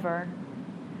forever.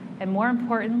 And more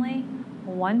importantly,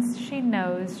 once she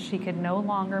knows, she could no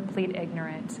longer plead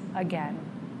ignorant again.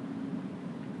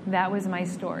 That was my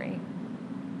story.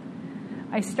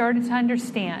 I started to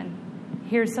understand.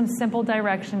 Here's some simple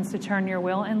directions to turn your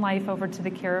will and life over to the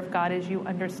care of God as you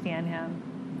understand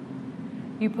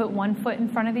Him. You put one foot in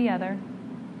front of the other.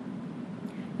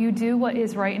 You do what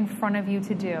is right in front of you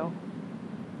to do.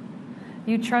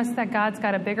 You trust that God's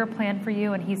got a bigger plan for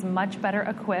you and He's much better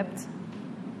equipped.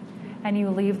 And you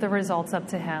leave the results up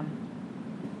to Him.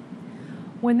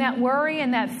 When that worry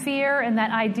and that fear and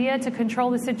that idea to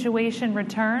control the situation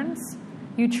returns,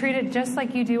 you treat it just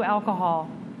like you do alcohol.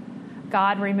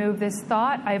 God, remove this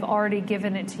thought. I've already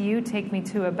given it to you. Take me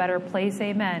to a better place.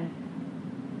 Amen.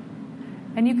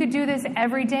 And you could do this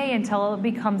every day until it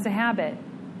becomes a habit.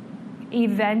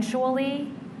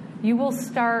 Eventually, you will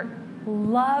start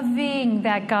loving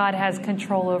that God has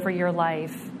control over your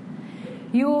life.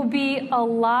 You will be a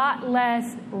lot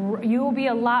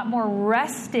more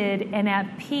rested and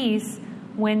at peace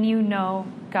when you know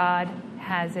God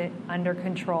has it under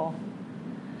control.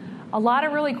 A lot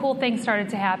of really cool things started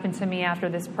to happen to me after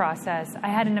this process. I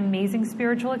had an amazing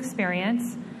spiritual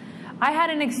experience. I had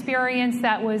an experience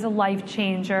that was a life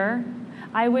changer.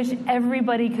 I wish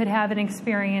everybody could have an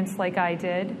experience like I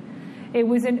did. It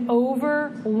was an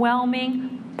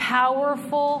overwhelming,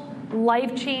 powerful,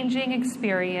 life-changing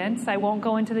experience. I won't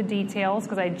go into the details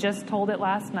because I just told it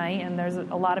last night, and there's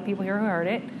a lot of people here who heard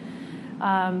it.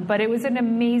 But it was an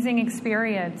amazing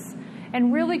experience.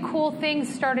 And really cool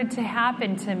things started to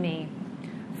happen to me.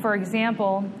 For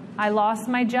example, I lost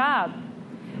my job.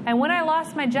 And when I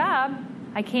lost my job,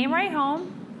 I came right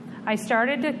home. I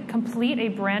started to complete a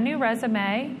brand new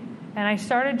resume, and I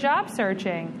started job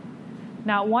searching.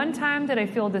 Not one time did I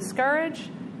feel discouraged.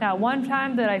 Not one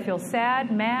time did I feel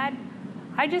sad, mad.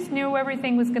 I just knew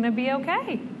everything was going to be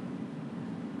okay.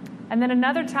 And then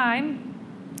another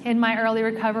time in my early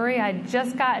recovery, I'd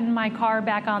just gotten my car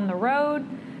back on the road,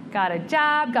 got a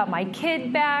job, got my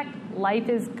kid back. Life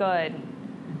is good.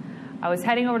 I was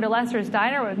heading over to Lester's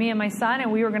Diner with me and my son,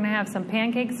 and we were going to have some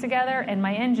pancakes together, and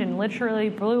my engine literally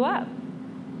blew up.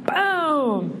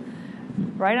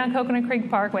 Boom! Right on Coconut Creek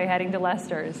Parkway heading to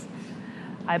Lester's.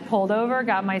 I pulled over,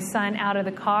 got my son out of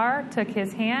the car, took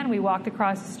his hand. We walked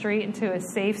across the street into a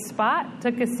safe spot,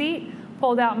 took a seat,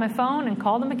 pulled out my phone, and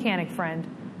called a mechanic friend.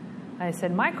 I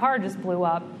said, my car just blew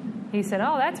up. He said,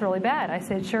 oh, that's really bad. I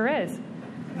said, sure is.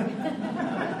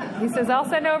 He says, I'll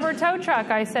send over a tow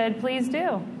truck. I said, please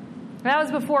do. That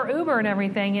was before Uber and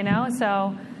everything, you know,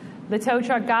 so the tow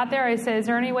truck got there. I said, is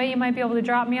there any way you might be able to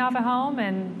drop me off at home?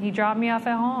 And he dropped me off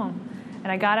at home.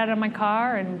 And I got out of my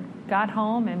car and got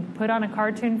home and put on a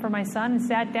cartoon for my son and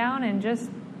sat down and just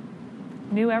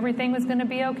knew everything was going to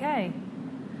be okay.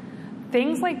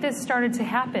 Things like this started to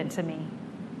happen to me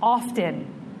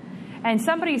often. And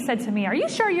somebody said to me, are you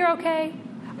sure you're okay?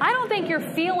 I don't think you're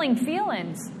feeling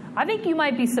feelings. I think you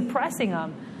might be suppressing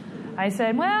them. I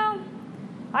said, well,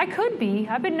 I could be.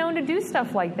 I've been known to do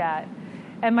stuff like that.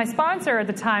 And my sponsor at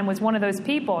the time was one of those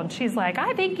people, and she's like,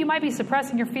 I think you might be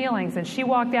suppressing your feelings. And she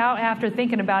walked out after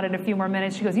thinking about it a few more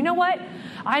minutes. She goes, you know what?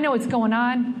 I know what's going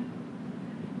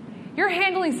on. You're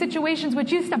handling situations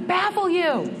which used to baffle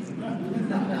you.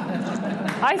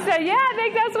 I said, yeah, I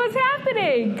think that's what's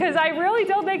happening, because I really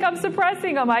don't think I'm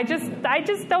suppressing them. I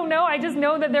just don't know. I just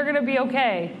know that they're going to be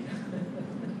okay.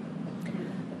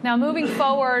 Now, moving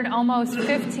forward, almost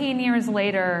 15 years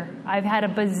later, I've had a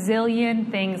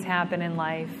bazillion things happen in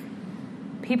life.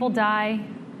 People die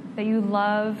that you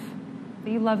love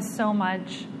so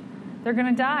much. They're going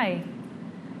to die.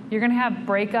 You're going to have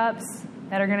breakups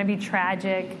that are going to be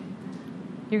tragic.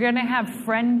 You're going to have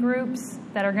friend groups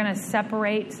that are going to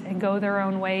separate and go their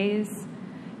own ways.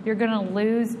 You're going to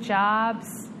lose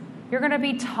jobs. You're going to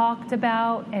be talked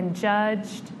about and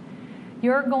judged.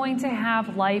 You're going to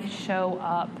have life show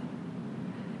up.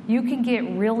 You can get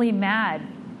really mad.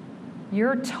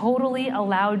 You're totally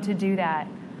allowed to do that.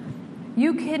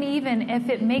 You can even, if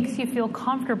it makes you feel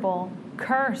comfortable,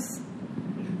 curse.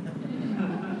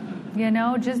 You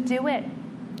know, just do it.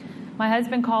 My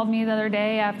husband called me the other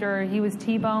day after he was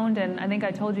T-boned, and I think I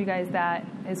told you guys that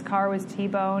his car was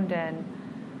T-boned, and,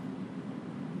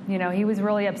 you know, he was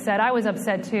really upset. I was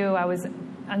upset too. I was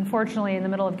unfortunately in the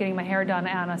middle of getting my hair done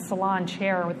on a salon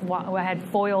chair. I had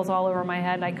foils all over my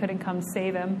head, and I couldn't come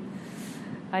save him.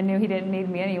 I knew he didn't need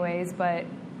me anyways, but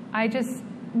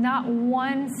not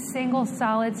one single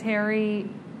solitary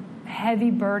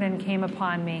heavy burden came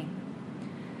upon me.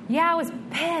 Yeah, I was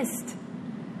pissed.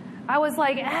 I was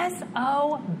like,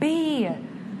 SOB.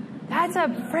 That's a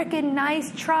freaking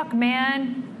nice truck,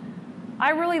 man.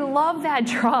 I really love that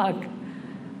truck.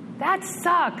 That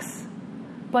sucks,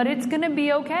 but it's going to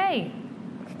be okay.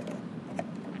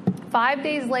 5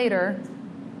 days later,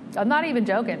 I'm not even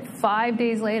joking, 5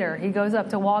 days later, he goes up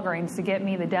to Walgreens to get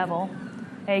me the devil,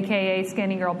 a.k.a.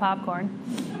 Skinny Girl Popcorn.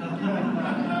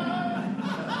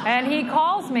 And he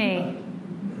calls me,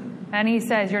 and he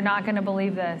says, "You're not going to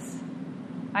believe this."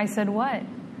 I said, "What?"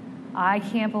 "I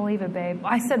can't believe it, babe."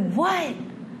 I said, "What?"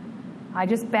 I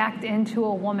just backed into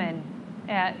a woman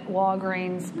at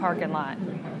Walgreens parking lot.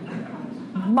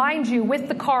 Mind you, with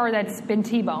the car that's been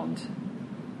T-boned.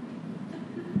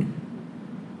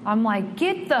 I'm like,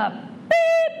 "Get the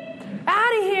beep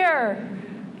out of here."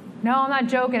 No, I'm not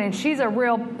joking. And she's a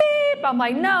real beep. I'm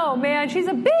like, "No, man, she's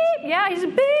a beep. Yeah, he's a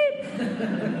beep."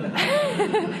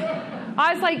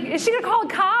 I was like, "Is she going to call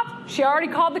the cops?" She already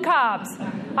called the cops.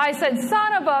 I said,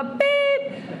 "Son of a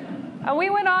beep." And we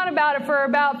went on about it for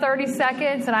about 30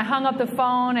 seconds, and I hung up the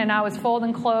phone, and I was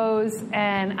folding clothes,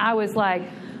 and I was like,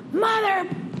 "Mother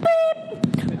beep,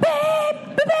 beep,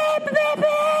 beep, beep, beep,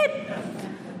 beep,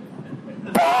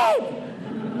 beep."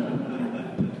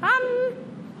 I'm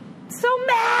so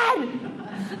mad.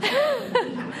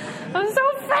 I'm so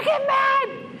freaking mad.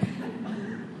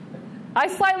 I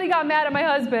slightly got mad at my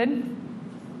husband,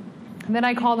 and then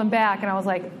I called him back, and I was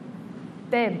like,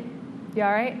 "Babe, you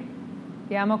all right?"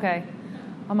 "Yeah, I'm okay."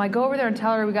 I'm like, "Go over there and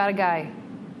tell her we got a guy.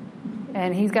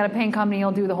 And he's got a paint company.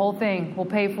 He'll do the whole thing. We'll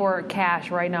pay for it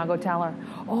cash right now. Go tell her."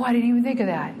 "Oh, I didn't even think of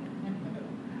that."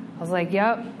 I was like,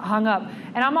 "Yep." Hung up.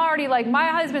 And I'm already like, my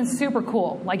husband's super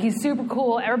cool. Like, he's super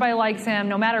cool. Everybody likes him.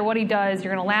 No matter what he does,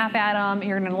 you're going to laugh at him.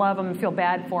 You're going to love him and feel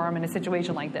bad for him in a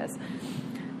situation like this.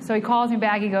 So he calls me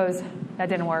back. He goes, "That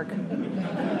didn't work."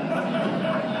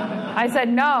 I said,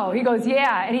 "No." He goes,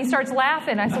 "Yeah." And he starts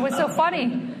laughing. I said, "What's so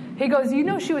funny?" He goes, "You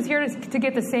know she was here to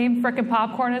get the same frickin'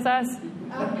 popcorn as us?"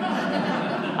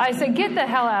 I said, "Get the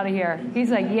hell out of here."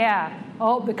 He's like, "Yeah."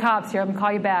 "Oh, the cops here. I'm going to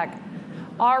call you back."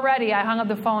 Already, I hung up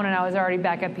the phone, and I was already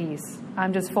back at peace.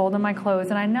 I'm just folding my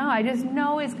clothes, and I just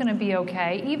know it's going to be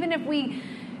okay. Even if we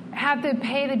have to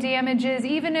pay the damages,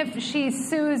 even if she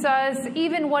sues us,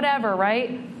 even whatever,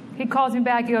 right? He calls me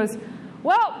back. He goes,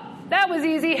 "Well, that was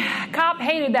easy. Cop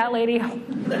hated that lady."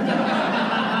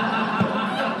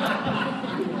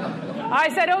 I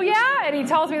said, "Oh, yeah?" And he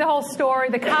tells me the whole story.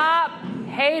 The cop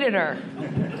hated her.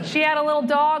 She had a little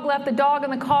dog, left the dog in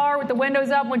the car with the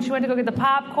windows up when she went to go get the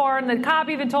popcorn. The cop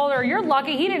even told her, "You're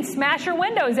lucky he didn't smash your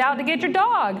windows out to get your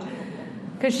dog."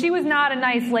 Because she was not a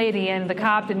nice lady, and the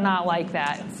cop did not like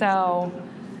that. So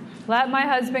let my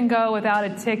husband go without a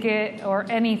ticket or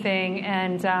anything.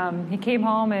 And he came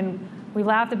home, and we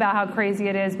laughed about how crazy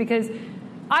it is. Because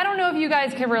I don't know if you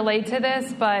guys can relate to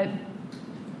this, but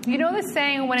you know the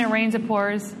saying, "When it rains, it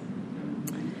pours"?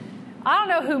 I don't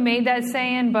know who made that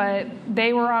saying, but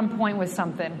they were on point with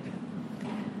something.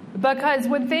 Because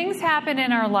when things happen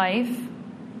in our life,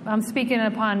 I'm speaking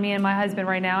upon me and my husband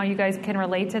right now, you guys can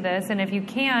relate to this, and if you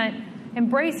can't,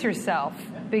 embrace yourself,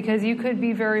 because you could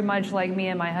be very much like me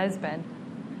and my husband.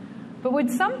 But when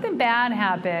something bad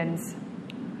happens,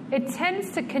 it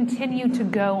tends to continue to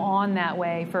go on that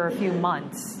way for a few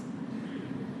months.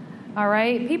 All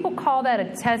right? People call that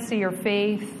a test of your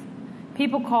faith.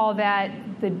 People call that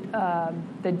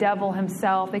the devil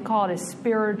himself. They call it a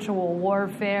spiritual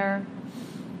warfare.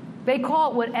 They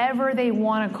call it whatever they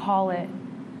want to call it.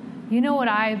 You know what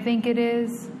I think it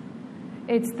is?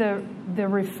 It's the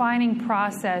refining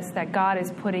process that God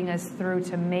is putting us through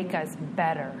to make us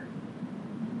better.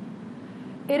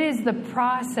 It is the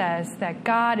process that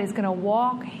God is going to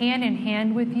walk hand in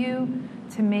hand with you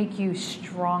to make you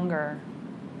stronger.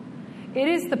 It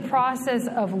is the process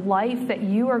of life that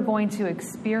you are going to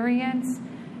experience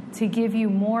to give you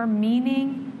more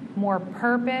meaning, more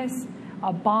purpose,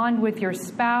 a bond with your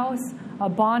spouse, a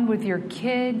bond with your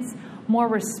kids, more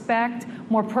respect,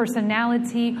 more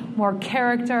personality, more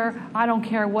character. I don't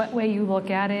care what way you look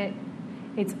at it.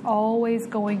 It's always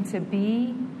going to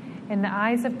be in the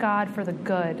eyes of God for the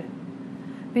good.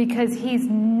 Because He's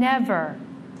never,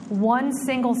 one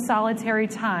single solitary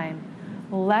time,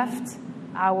 left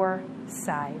our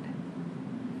side.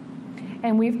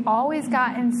 And we've always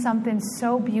gotten something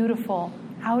so beautiful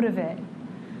out of it.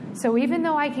 So even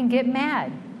though I can get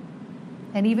mad,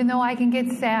 and even though I can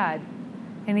get sad,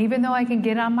 and even though I can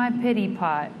get on my pity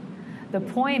pot, the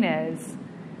point is,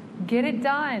 get it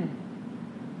done.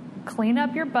 Clean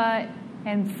up your butt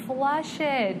and flush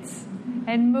it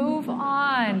and move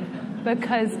on,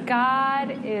 because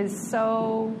God is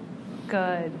so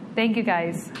good. Thank you,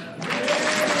 guys.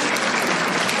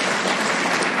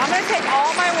 I'm going to take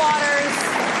all my waters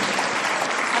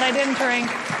that I didn't drink,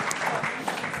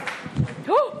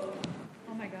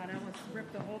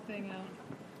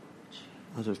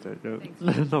 I'll just take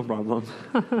it. No problem.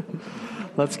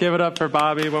 Let's give it up for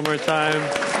Bobby one more time.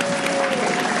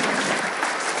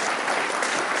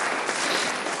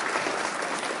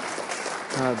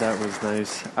 That was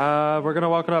nice. We're going to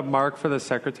welcome up Mark for the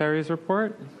Secretary's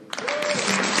report.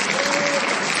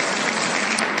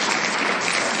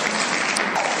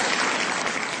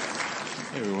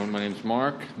 Hey everyone, my name's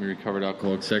Mark. I'm a recovered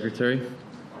alcoholic secretary.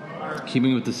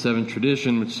 Keeping with the 7th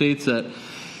tradition, which states that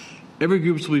every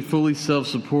group will be fully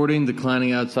self-supporting,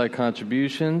 declining outside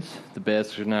contributions. The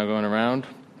baskets are now going around.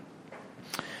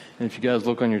 And if you guys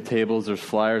look on your tables, there's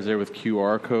flyers there with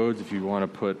QR codes. If you want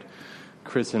to put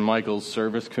Chris and Michael's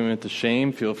service commitment to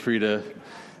shame, feel free to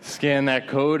scan that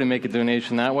code and make a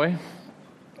donation that way.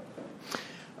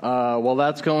 While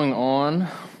that's going on,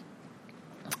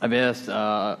 I've asked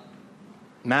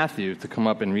Matthew to come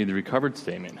up and read the recovered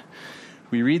statement.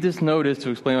 We read this notice to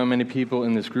explain why many people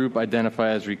in this group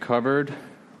identify as recovered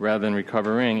rather than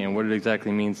recovering and what it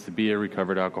exactly means to be a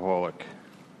recovered alcoholic.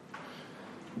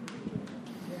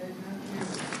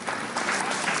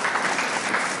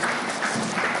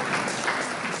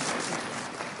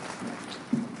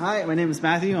 Hi, my name is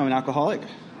Matthew. I'm an alcoholic.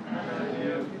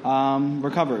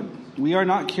 Recovered. We are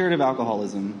not cured of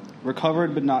alcoholism.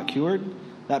 Recovered but not cured,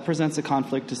 that presents a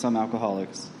conflict to some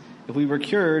alcoholics. If we were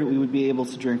cured, we would be able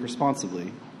to drink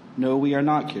responsibly. No, we are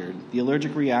not cured. The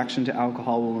allergic reaction to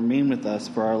alcohol will remain with us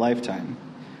for our lifetime.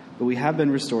 But we have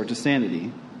been restored to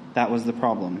sanity. That was the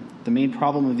problem. The main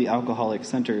problem of the alcoholic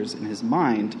centers in his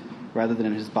mind rather than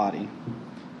in his body.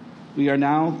 We are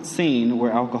now sane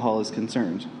where alcohol is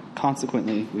concerned.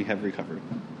 Consequently, we have recovered.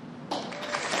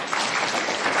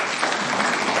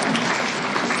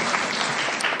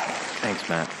 Thanks,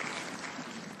 Matt.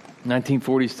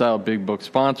 1940-style Big Book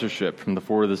sponsorship from the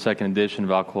forward of the second edition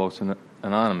of Alcoholics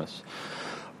Anonymous.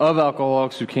 Of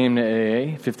alcoholics who came to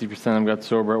AA, 50% of them got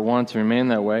sober at once and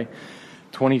remained that way.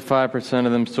 25%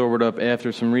 of them sobered up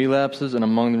after some relapses, and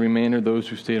among the remainder, those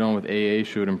who stayed on with AA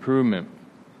showed improvement.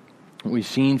 What we've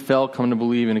seen, felt, come to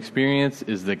believe, and experience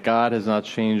is that God has not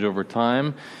changed over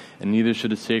time, and neither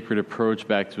should a sacred approach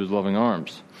back to his loving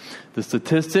arms. The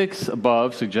statistics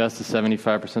above suggest a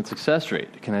 75% success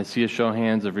rate. Can I see a show of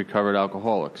hands of recovered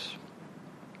alcoholics?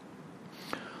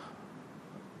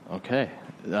 Okay.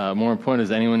 More important,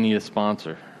 does anyone need a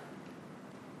sponsor?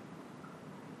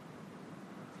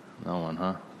 No one,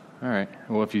 huh? All right.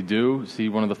 Well, if you do, see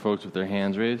one of the folks with their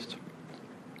hands raised.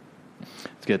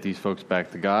 Let's get these folks back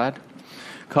to God.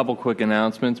 A couple quick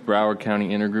announcements. Broward County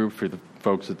Intergroup, for the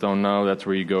folks that don't know, that's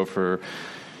where you go for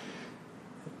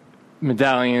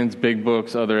medallions, big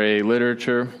books, other AA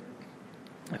literature.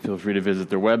 Feel free to visit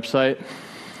their website.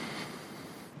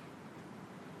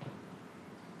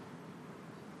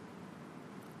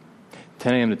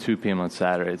 (10 a.m. to 2 p.m. on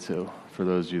Saturday, too, for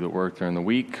those of you that work during the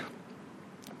week.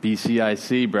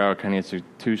 BCIC, Broward County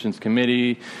Institutions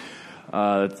Committee.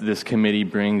 This committee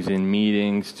brings in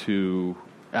meetings to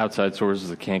outside sources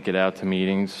that can't get out to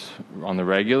meetings on the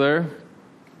regular.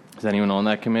 Is anyone on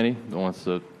that committee that wants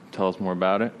to tell us more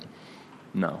about it?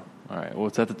 No. All right. Well,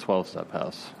 it's at the 12-step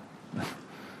house.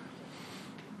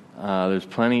 There's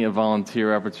plenty of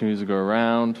volunteer opportunities to go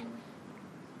around.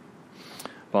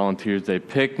 Volunteers Day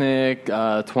picnic.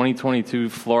 2022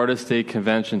 Florida State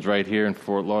Convention's right here in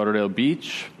Fort Lauderdale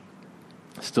Beach.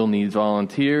 Still needs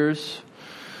volunteers.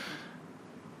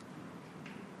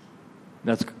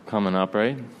 That's coming up,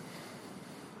 right?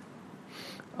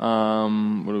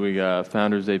 What do we got?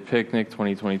 Founders Day picnic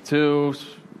 2022.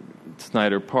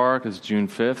 Snyder Park is June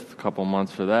 5th. A couple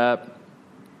months for that.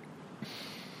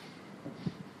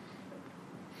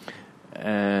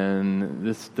 And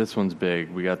this one's big.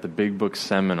 We got the Big Book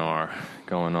Seminar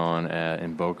going on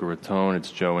in Boca Raton.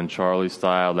 It's Joe and Charlie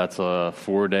style. That's a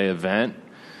 4-day event.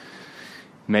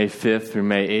 May 5th through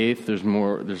May 8th.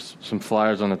 There's some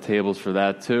flyers on the tables for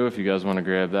that too, if you guys want to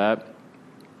grab that.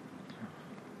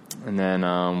 And then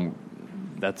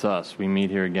that's us. We meet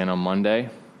here again on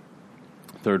Monday,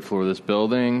 3rd floor of this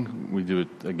building. We do it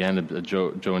again, a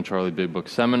Joe and Charlie Big Book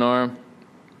Seminar,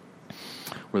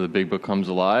 where the Big Book comes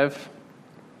alive.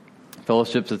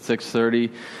 Fellowship's at 6:30.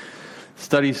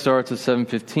 Study starts at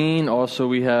 7:15. Also,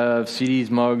 we have CDs,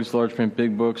 mugs, large print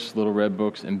big books, little red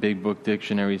books, and big book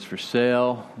dictionaries for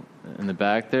sale in the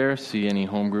back there. See any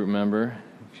home group member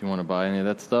if you want to buy any of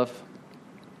that stuff.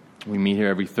 We meet here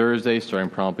every Thursday,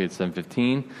 starting promptly at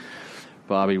 7:15.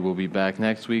 Bobby will be back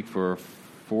next week for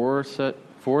fourth.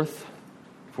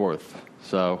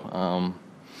 So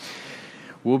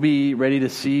we'll be ready to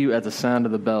see you at the sound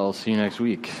of the bell. See you next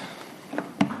week.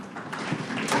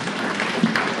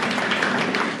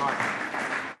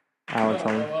 Alex,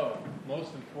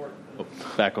 Most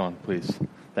important. Back on, please.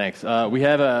 Thanks. We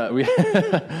have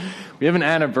an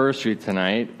anniversary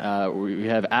tonight. We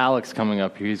have Alex coming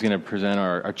up here. He's going to present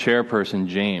our chairperson,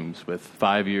 James, with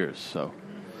 5 years. So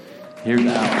here's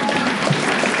Alex.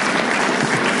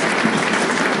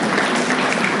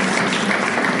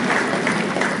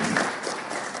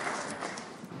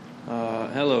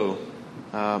 Hello.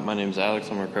 My name's Alex.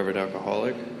 I'm a recovered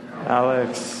alcoholic.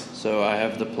 Alex. So I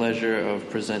have the pleasure of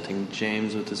presenting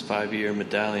James with his 5-year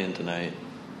medallion tonight.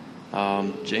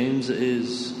 James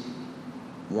is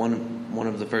one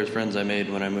of the first friends I made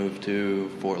when I moved to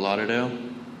Fort Lauderdale.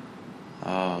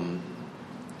 I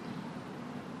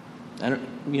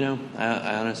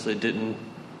honestly didn't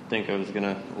think I was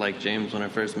gonna like James when I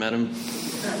first met him.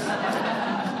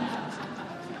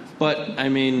 But I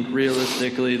mean,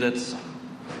 realistically, that's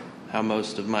how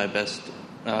most of my best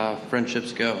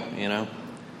friendships go.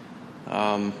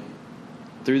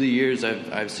 Through the years,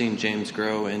 I've seen James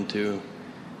grow into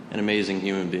an amazing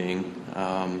human being.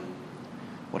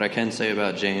 What I can say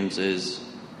about James is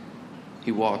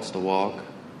he walks the walk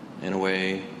in a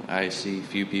way I see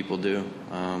few people do.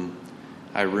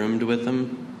 I roomed with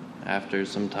him after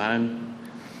some time.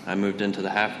 I moved into the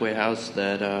halfway house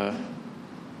that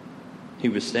he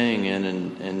was staying in,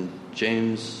 and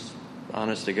James,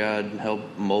 honest to God,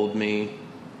 helped mold me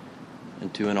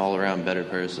into an all-around better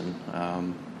person. I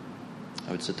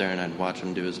would sit there and I'd watch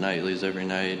him do his nightlies every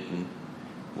night and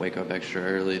wake up extra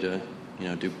early to,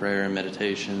 do prayer and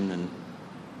meditation, and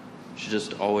she's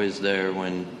just always there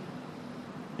when,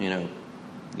 you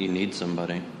need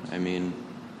somebody. I mean,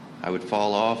 I would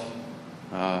fall off,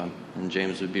 and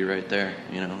James would be right there,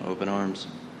 open arms.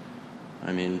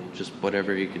 I mean, just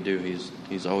whatever he could do,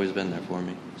 he's always been there for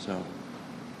me. So,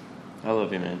 I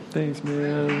love you, man. Thanks,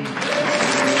 man.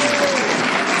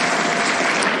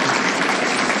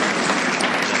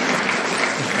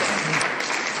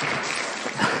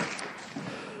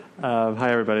 Hi,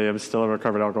 everybody. I'm still a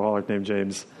recovered alcoholic named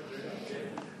James.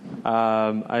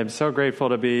 I'm so grateful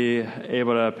to be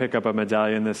able to pick up a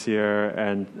medallion this year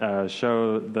and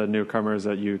show the newcomers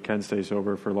that you can stay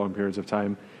sober for long periods of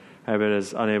time. I've been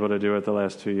unable to do it the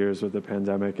last 2 years with the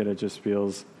pandemic, and it just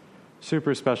feels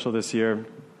super special this year.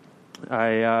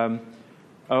 I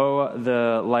owe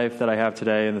the life that I have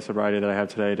today and the sobriety that I have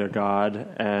today to God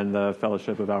and the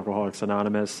Fellowship of Alcoholics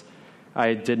Anonymous.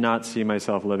 I did not see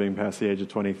myself living past the age of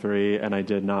 23, and I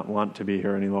did not want to be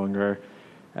here any longer.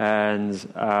 And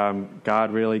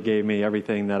God really gave me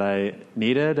everything that I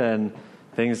needed and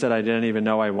things that I didn't even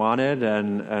know I wanted.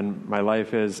 And my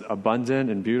life is abundant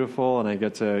and beautiful, and I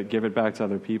get to give it back to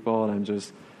other people. And I'm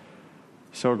just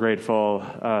so grateful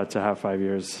to have 5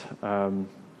 years. So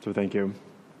thank you.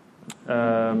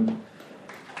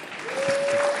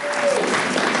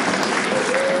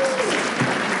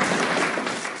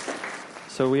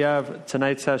 So we have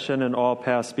tonight's session and all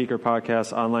past speaker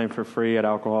podcasts online for free at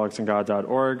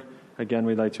alcoholicsandgod.org. Again,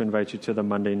 we'd like to invite you to the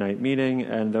Monday night meeting,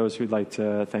 and those who'd like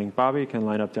to thank Bobby can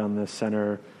line up down the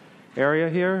center area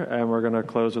here, and we're going to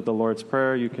close with the Lord's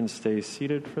Prayer. You can stay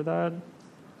seated for that.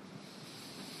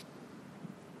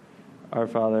 Our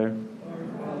Father,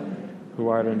 who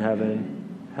art in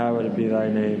heaven, hallowed be thy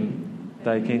name.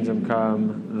 Thy kingdom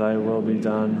come, thy will be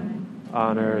done,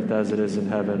 on earth as it is in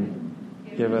heaven.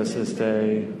 Give us this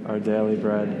day our daily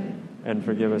bread, and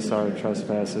forgive us our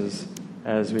trespasses,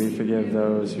 as we forgive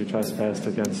those who trespass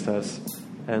against us.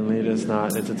 And lead us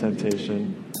not into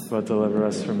temptation, but deliver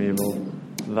us from evil.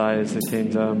 Thy is the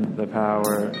kingdom, the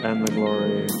power, and the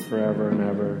glory, forever and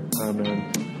ever. Amen.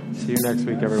 See you next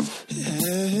week, everyone.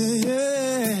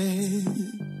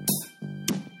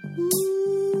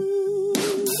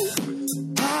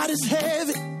 Heart is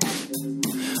heavy,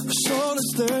 soul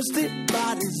is thirsty,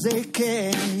 body's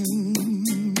aching.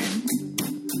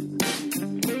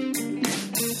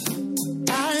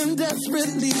 I am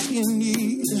desperately in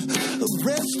need of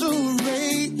restoration.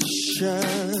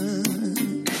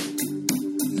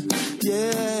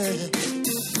 Yeah,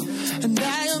 and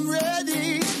I am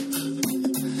ready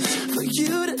for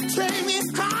you to take me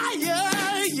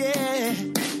higher. Yeah,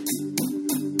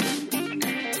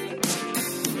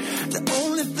 the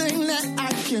only thing that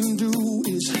I can do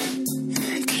is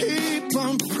keep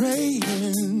on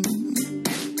praying,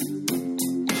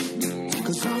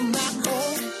 'cause on my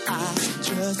own I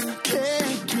just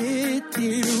can't get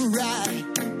it right.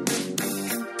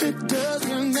 It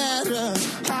doesn't matter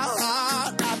how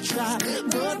hard I try,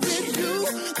 but with you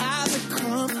I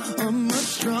become a much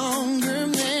stronger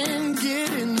man.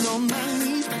 Getting on my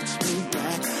knees puts me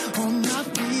back on my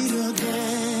feet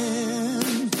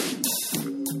again.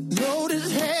 Load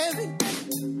is heavy,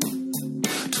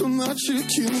 too much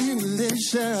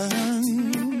accumulation.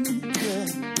 Yeah.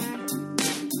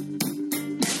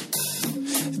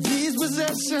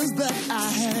 possessions that I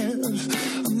have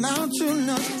amount to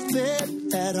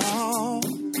nothing at all.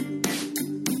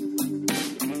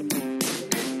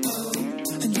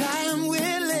 And I am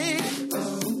willing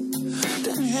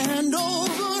to hand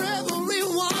over every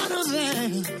one of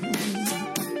them,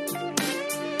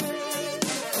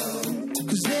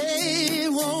 'cause they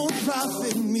won't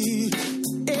profit me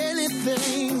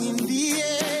anything in the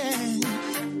end.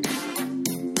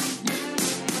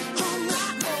 On my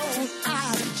own,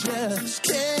 I just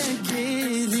can't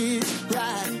get it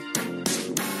right.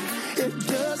 It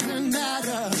doesn't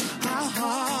matter how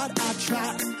hard I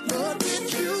try, but with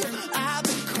you, I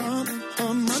become a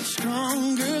much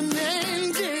stronger man.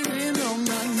 Getting on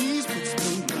my knees puts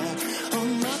me back on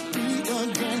my feet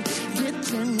again.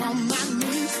 Getting on my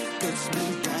knees puts me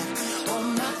back on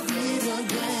my feet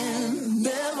again.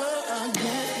 Never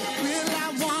again will I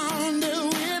wander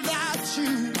without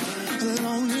you,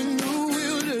 alone in the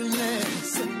wilderness.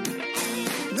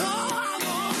 No, I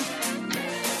won't.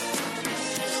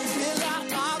 Will I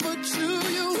offer to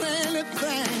you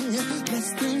anything less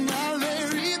than my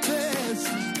very best?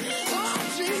 Oh,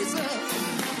 Jesus,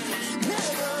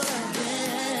 never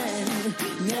again,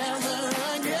 never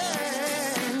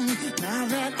again. Now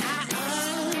that I understand.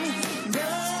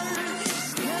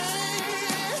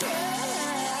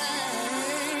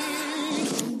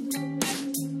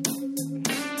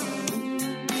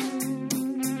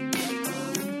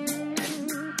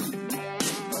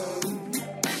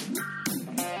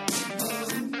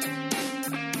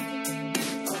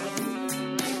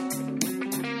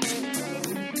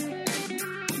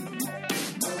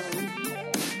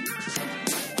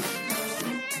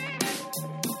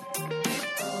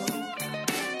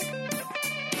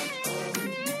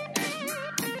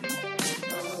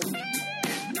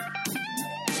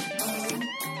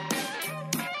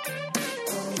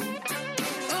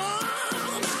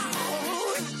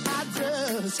 I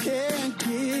just can't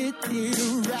get it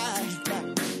right.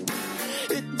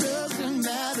 It doesn't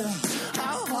matter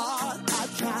how hard I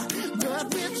try, but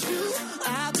with you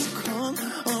I become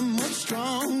a much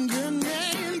stronger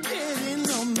man. Getting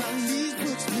on my knees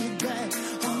puts me back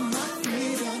on my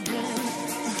feet again.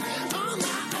 On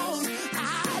my own, I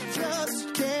just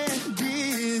can't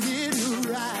get it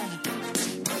right.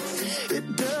 It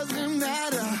doesn't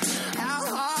matter how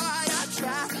hard I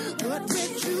try, but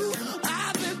with you I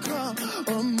become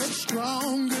a much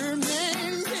stronger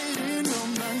man. Getting on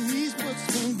my knees puts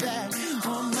me back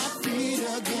on my feet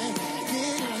again.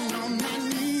 Getting on my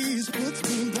knees puts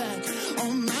me back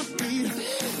on my feet.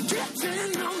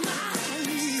 Getting on my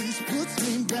knees puts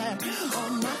me back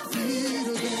on my feet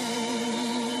again.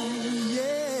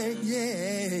 Yeah,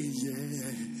 yeah, yeah.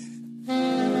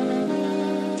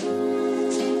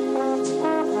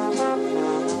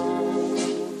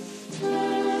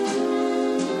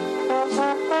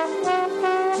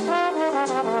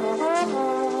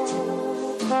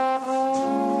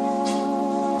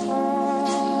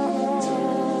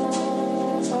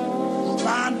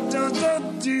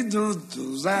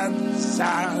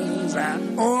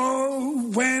 Oh,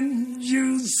 when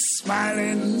you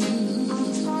smiling,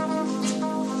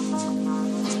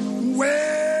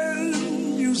 when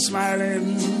you smiling,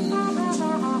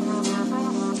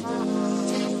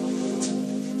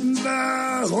 the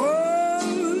whole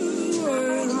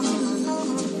world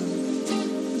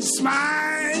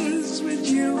smiles with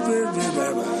you, baby.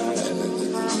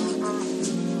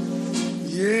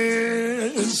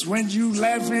 Yes, when you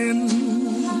laughing,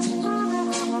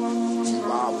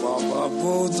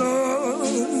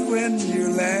 when you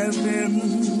laughing,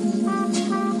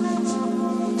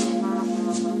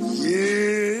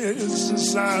 yes, the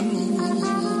sun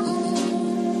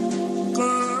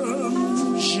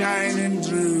comes shining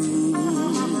through.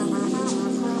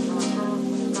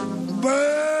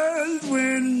 But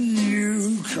when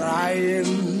you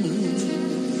crying,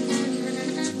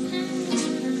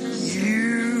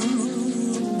 you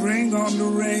bring on the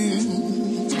rain.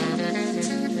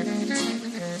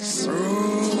 So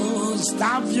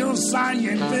stop your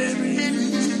sighing, baby,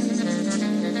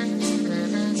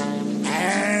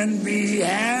 and be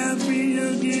happy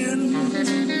again.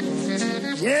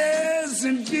 Yes,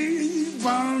 and keep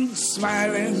on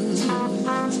smiling.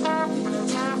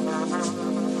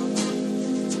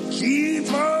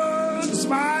 Keep on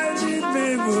smiling,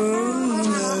 baby,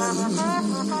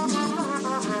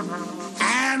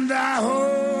 and I hope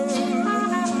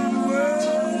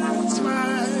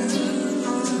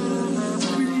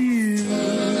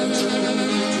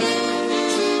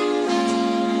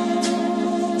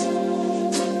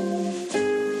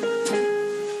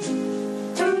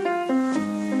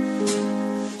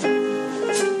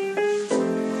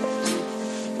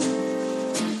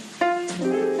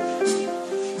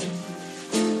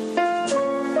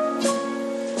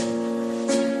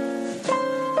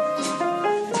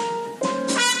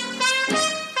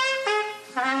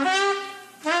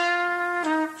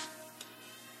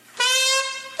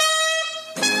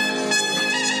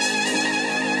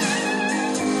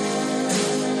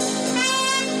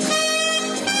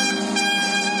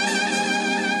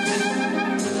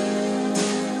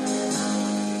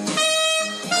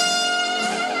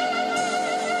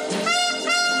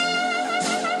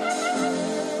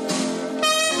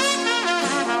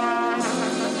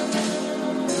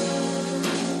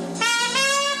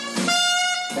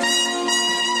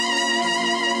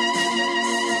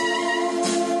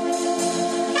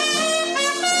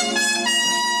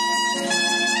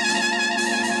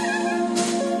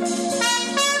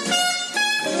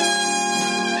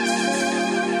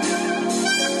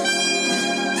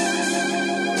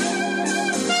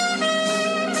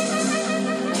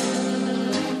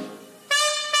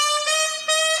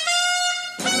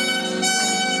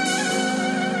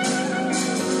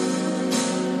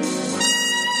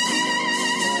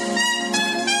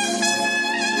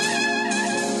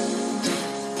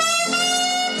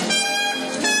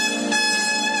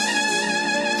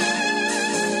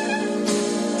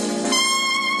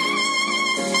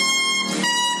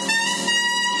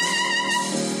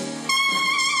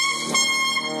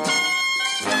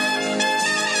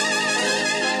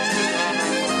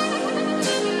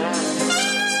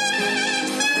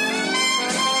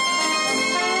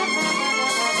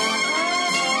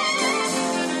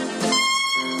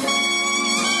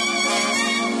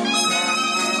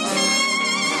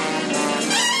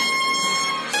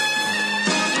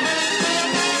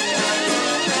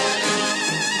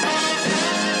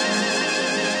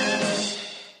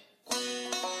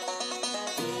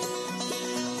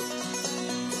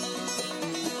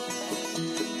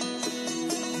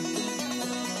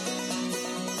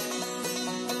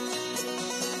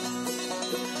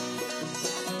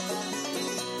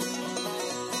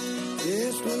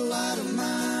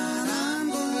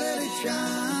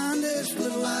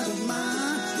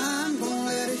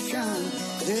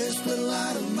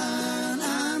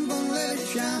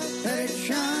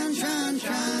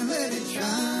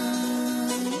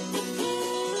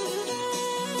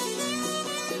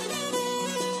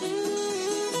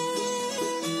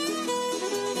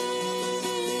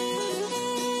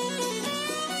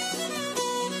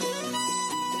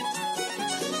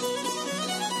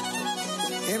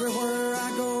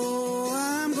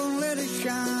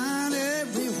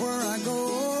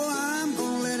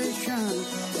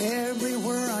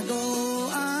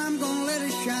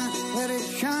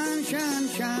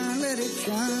it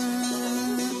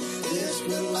shine. This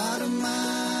little light of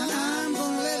mine, I'm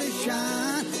gonna let it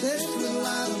shine. This little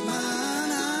light of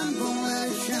mine, I'm gonna let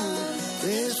it shine.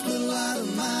 This little light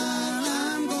of mine,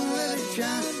 I'm gonna let it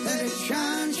shine. Let it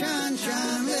shine, shine,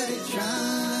 shine, let it shine.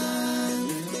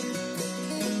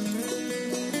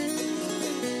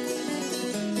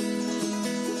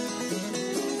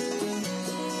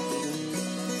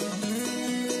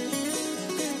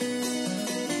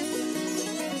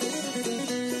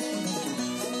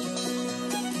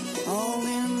 All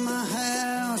in my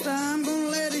house, I'm gonna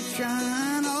let it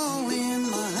shine. All in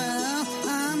my house,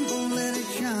 I'm gonna let it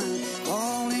shine.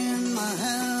 All in my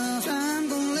house, I'm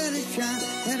gonna let it shine.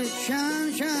 Let it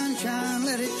shine, shine, shine,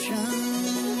 let it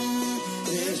shine.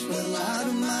 This little light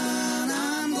of mine,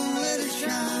 I'm gonna let it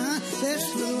shine.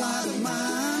 This little light of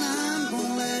mine, I'm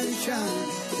gonna let it shine.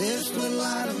 This little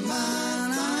light of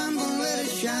mine, I'm gonna let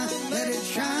it shine. Let it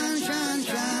shine, shine,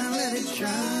 shine, let it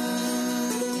shine.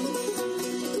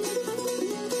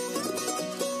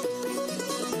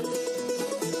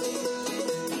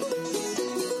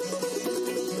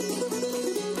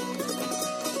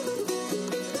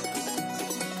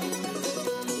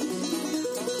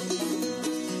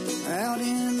 Out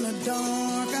in the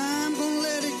dark, I'm gonna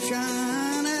let it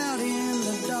shine. Out in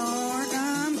the dark,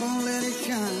 I'm gonna let it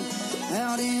shine.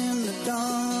 Out in the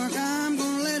dark, I'm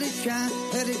gonna let it shine.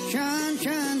 Let it shine,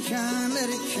 shine, shine, let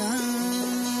it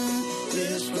shine.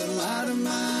 This little light of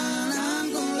mine,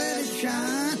 I'm gonna let it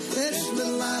shine. This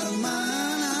little light of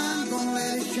mine, I'm gonna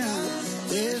let it shine.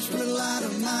 This little light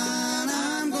of mine,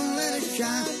 I'm gonna let it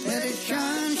shine. Let it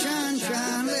shine, shine,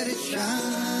 shine, let it shine.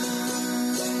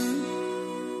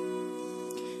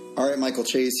 All right, Michael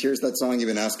Chase, here's that song you've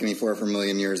been asking me for a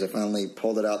million years. I finally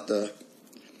pulled it out the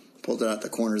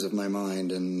corners of my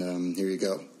mind, and here you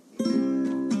go.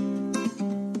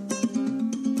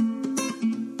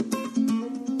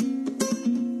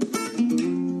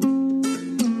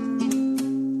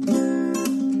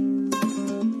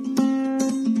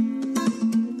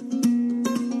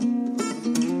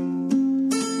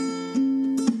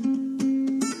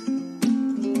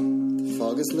 The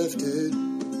fog is lifted.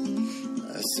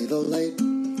 I see the light,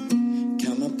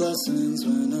 count my blessings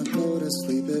when I go to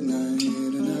sleep at night,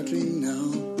 and I dream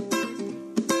now.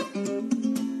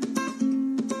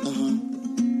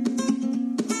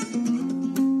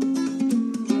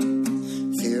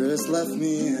 Fear has left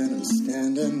me and I'm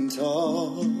standing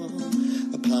tall.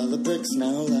 A pile of bricks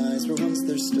now lies where once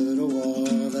there stood a wall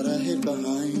that I hid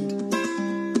behind.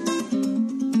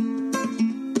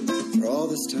 For all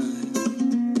this time,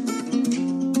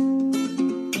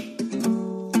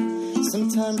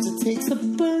 sometimes it takes a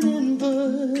burning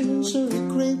bush or a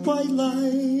great white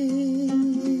light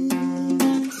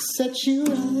to set you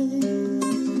right.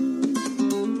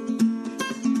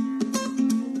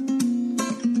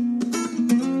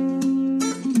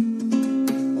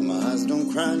 Well, my eyes don't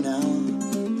cry now,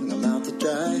 and my mouth is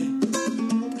dry.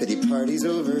 Pity party's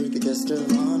over, the guest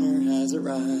of honor has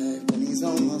arrived, and he's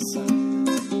on my side.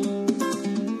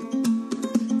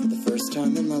 For the first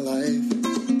time in my life,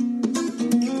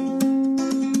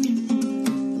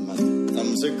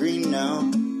 are green now,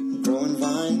 growing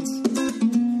vines.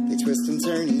 They twist and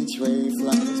turn each way,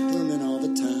 flowers blooming all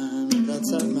the time right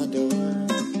outside my door,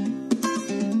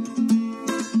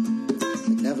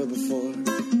 like never before.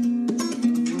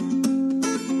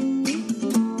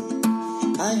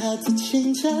 I had to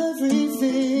change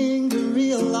everything to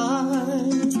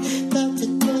realize that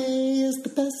today is the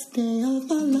best day of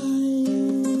my life.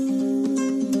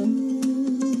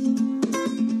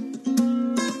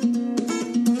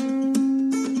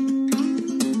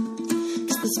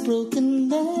 Broken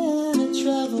man, I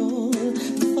travel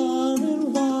far and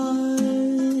wide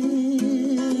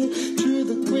through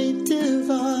the great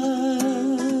divide,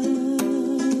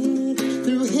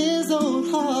 through his own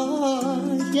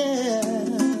heart, yeah.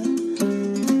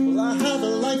 Well, I have a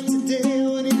life today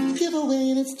when it give away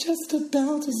and it's just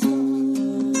about to start.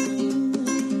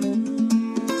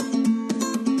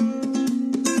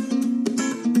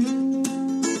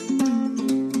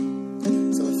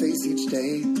 So I face each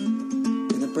day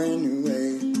brand new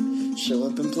way, show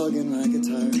up and plug in my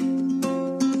guitar,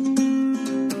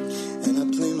 and I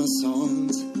play my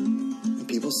songs, and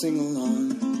people sing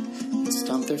along, and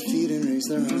stomp their feet and raise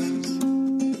their arms.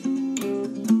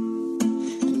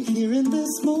 And here in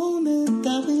this moment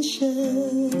that we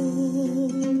share,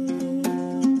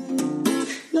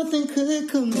 nothing could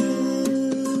compare.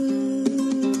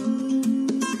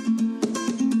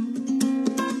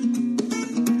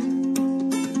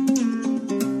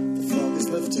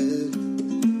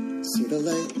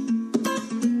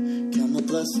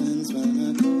 Blessings when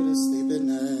I go to sleep at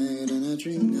night, and I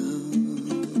dream now.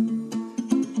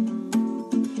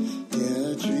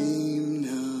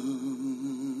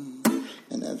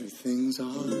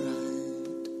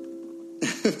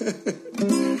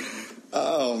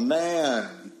 man.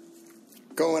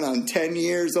 Going on 10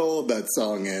 years old, that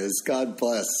song is. God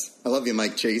bless. I love you,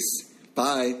 Mike Chase.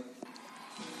 Bye.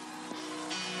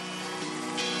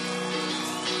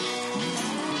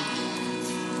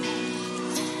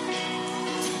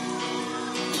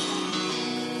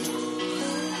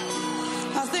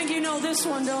 I think you know this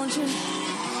one, don't you?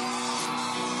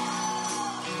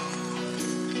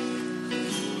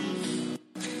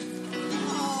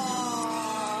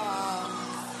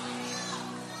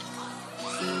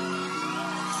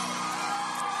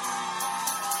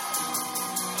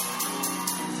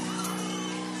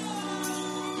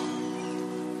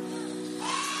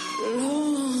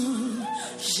 Lord,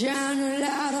 shine a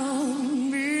light on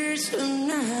me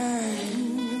tonight.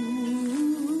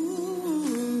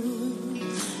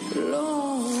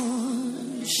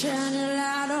 Lord, shine a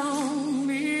light on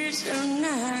me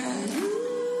tonight.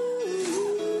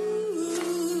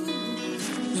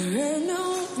 There ain't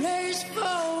no place for a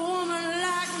woman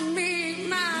like me.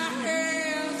 My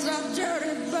hands are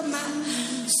dirty, but my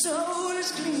soul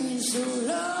is clean. So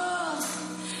Lord,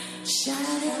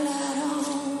 shine a light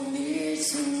on me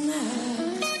tonight.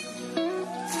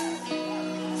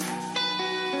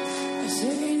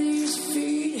 Taking these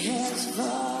feet as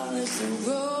far as the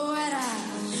road, and I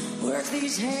work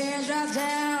these hands right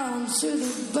down to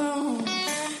the bone.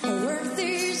 I work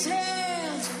these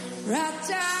hands right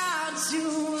down to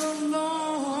the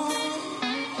bone.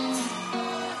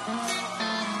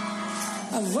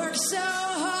 I've worked so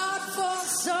hard for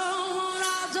someone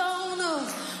I don't know.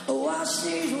 Watch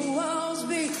these walls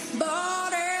be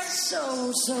bought and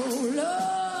sold. So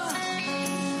Lord,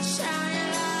 shine your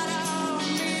light on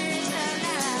me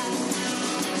tonight.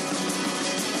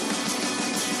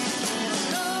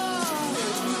 Lord,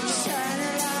 shine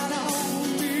your light on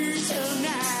me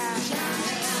tonight.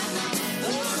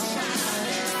 Lord, shine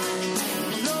your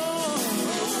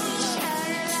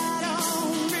light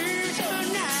on me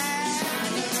tonight.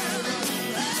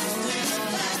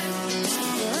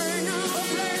 There ain't no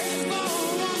place for a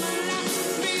woman like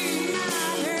me. My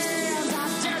hands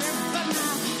are dirty, but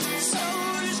my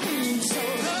soul is clean. So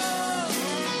Lord,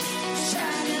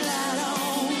 shine your light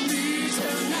on me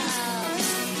tonight.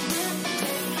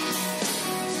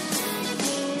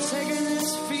 Taking this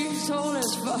feet soul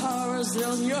as far as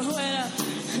they'll go, and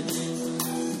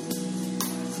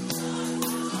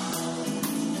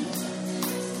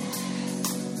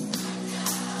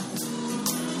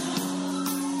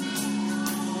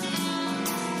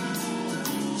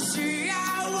see,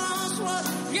 I once was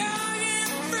young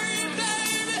and free,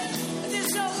 baby.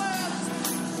 This old world,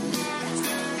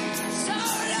 so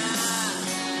Lord,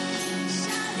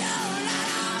 shine your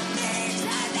light on me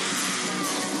tonight.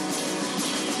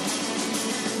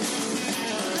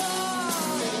 Lord,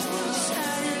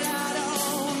 shine your light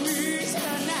on me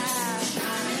tonight.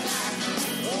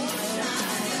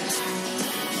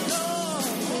 Lord,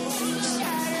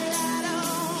 shine your light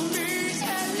on me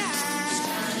tonight.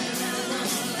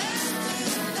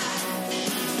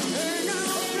 Ain't no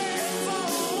place for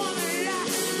a woman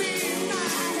like me. My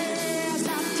hands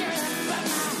are dirty, but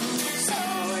my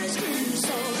soul is clean.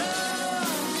 So Lord,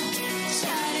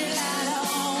 shine your light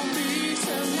on me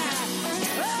tonight.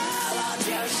 Oh, won't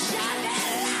you shine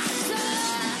that light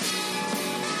tonight?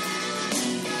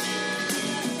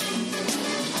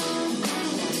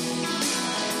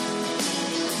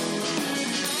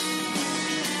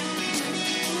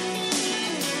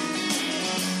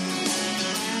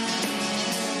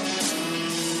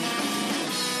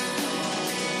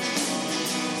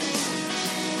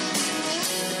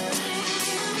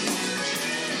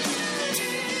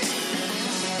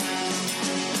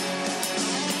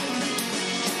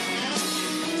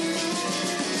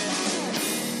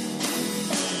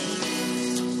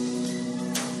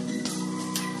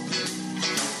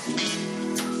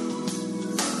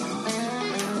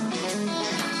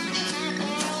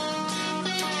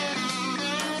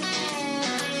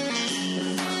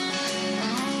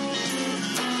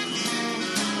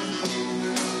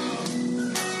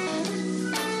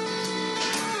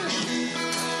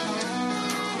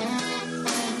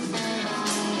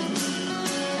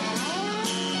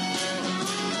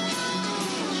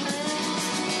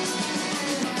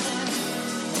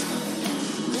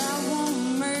 Got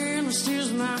one man who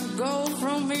steals my gold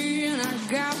from me, and I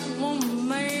got one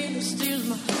man who steals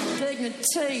my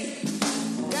dignity.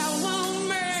 Got one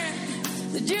man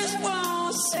that just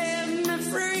won't set me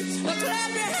free. Well,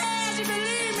 clap your hands if you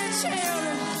believe me,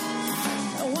 children.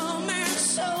 One man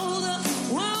sold the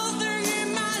one thing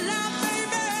in my life,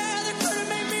 baby, that could have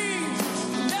made me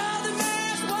another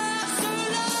man's wife. So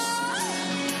Lord,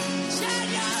 shine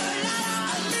your light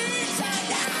on me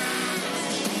tonight.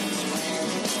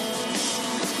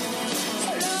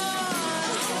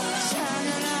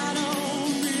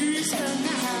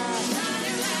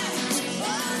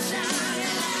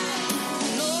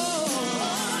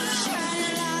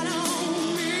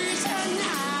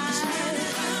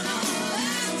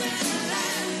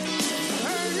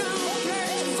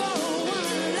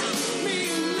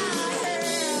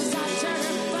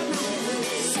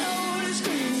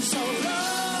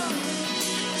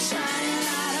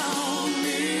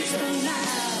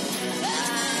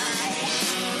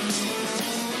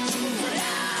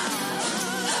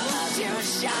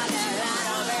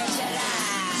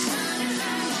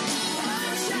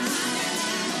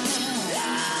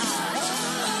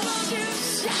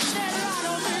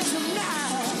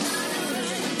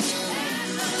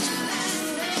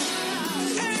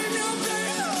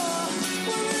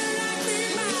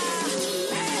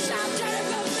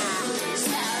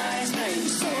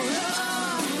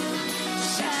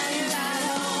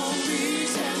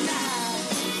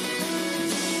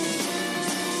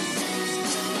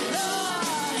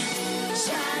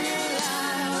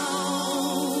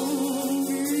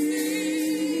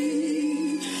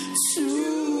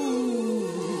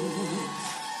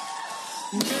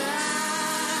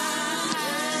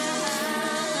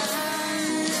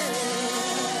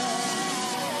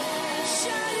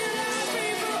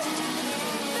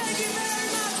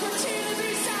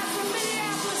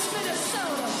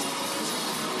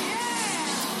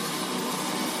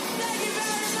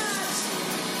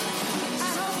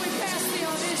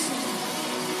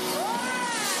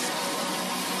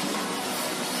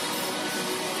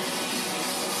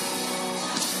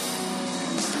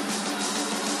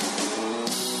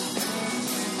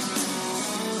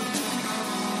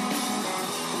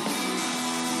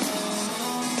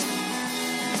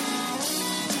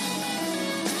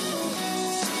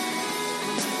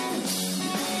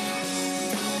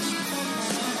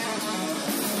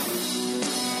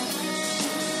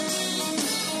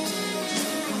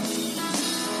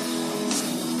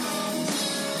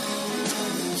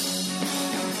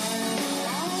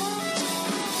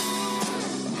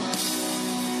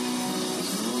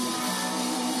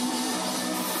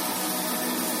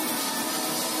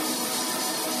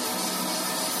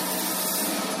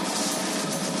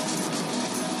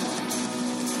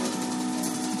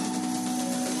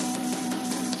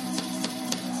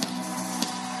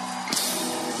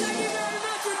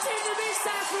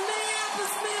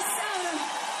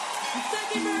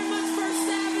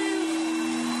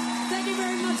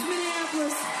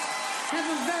 Have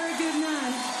a very good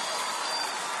night.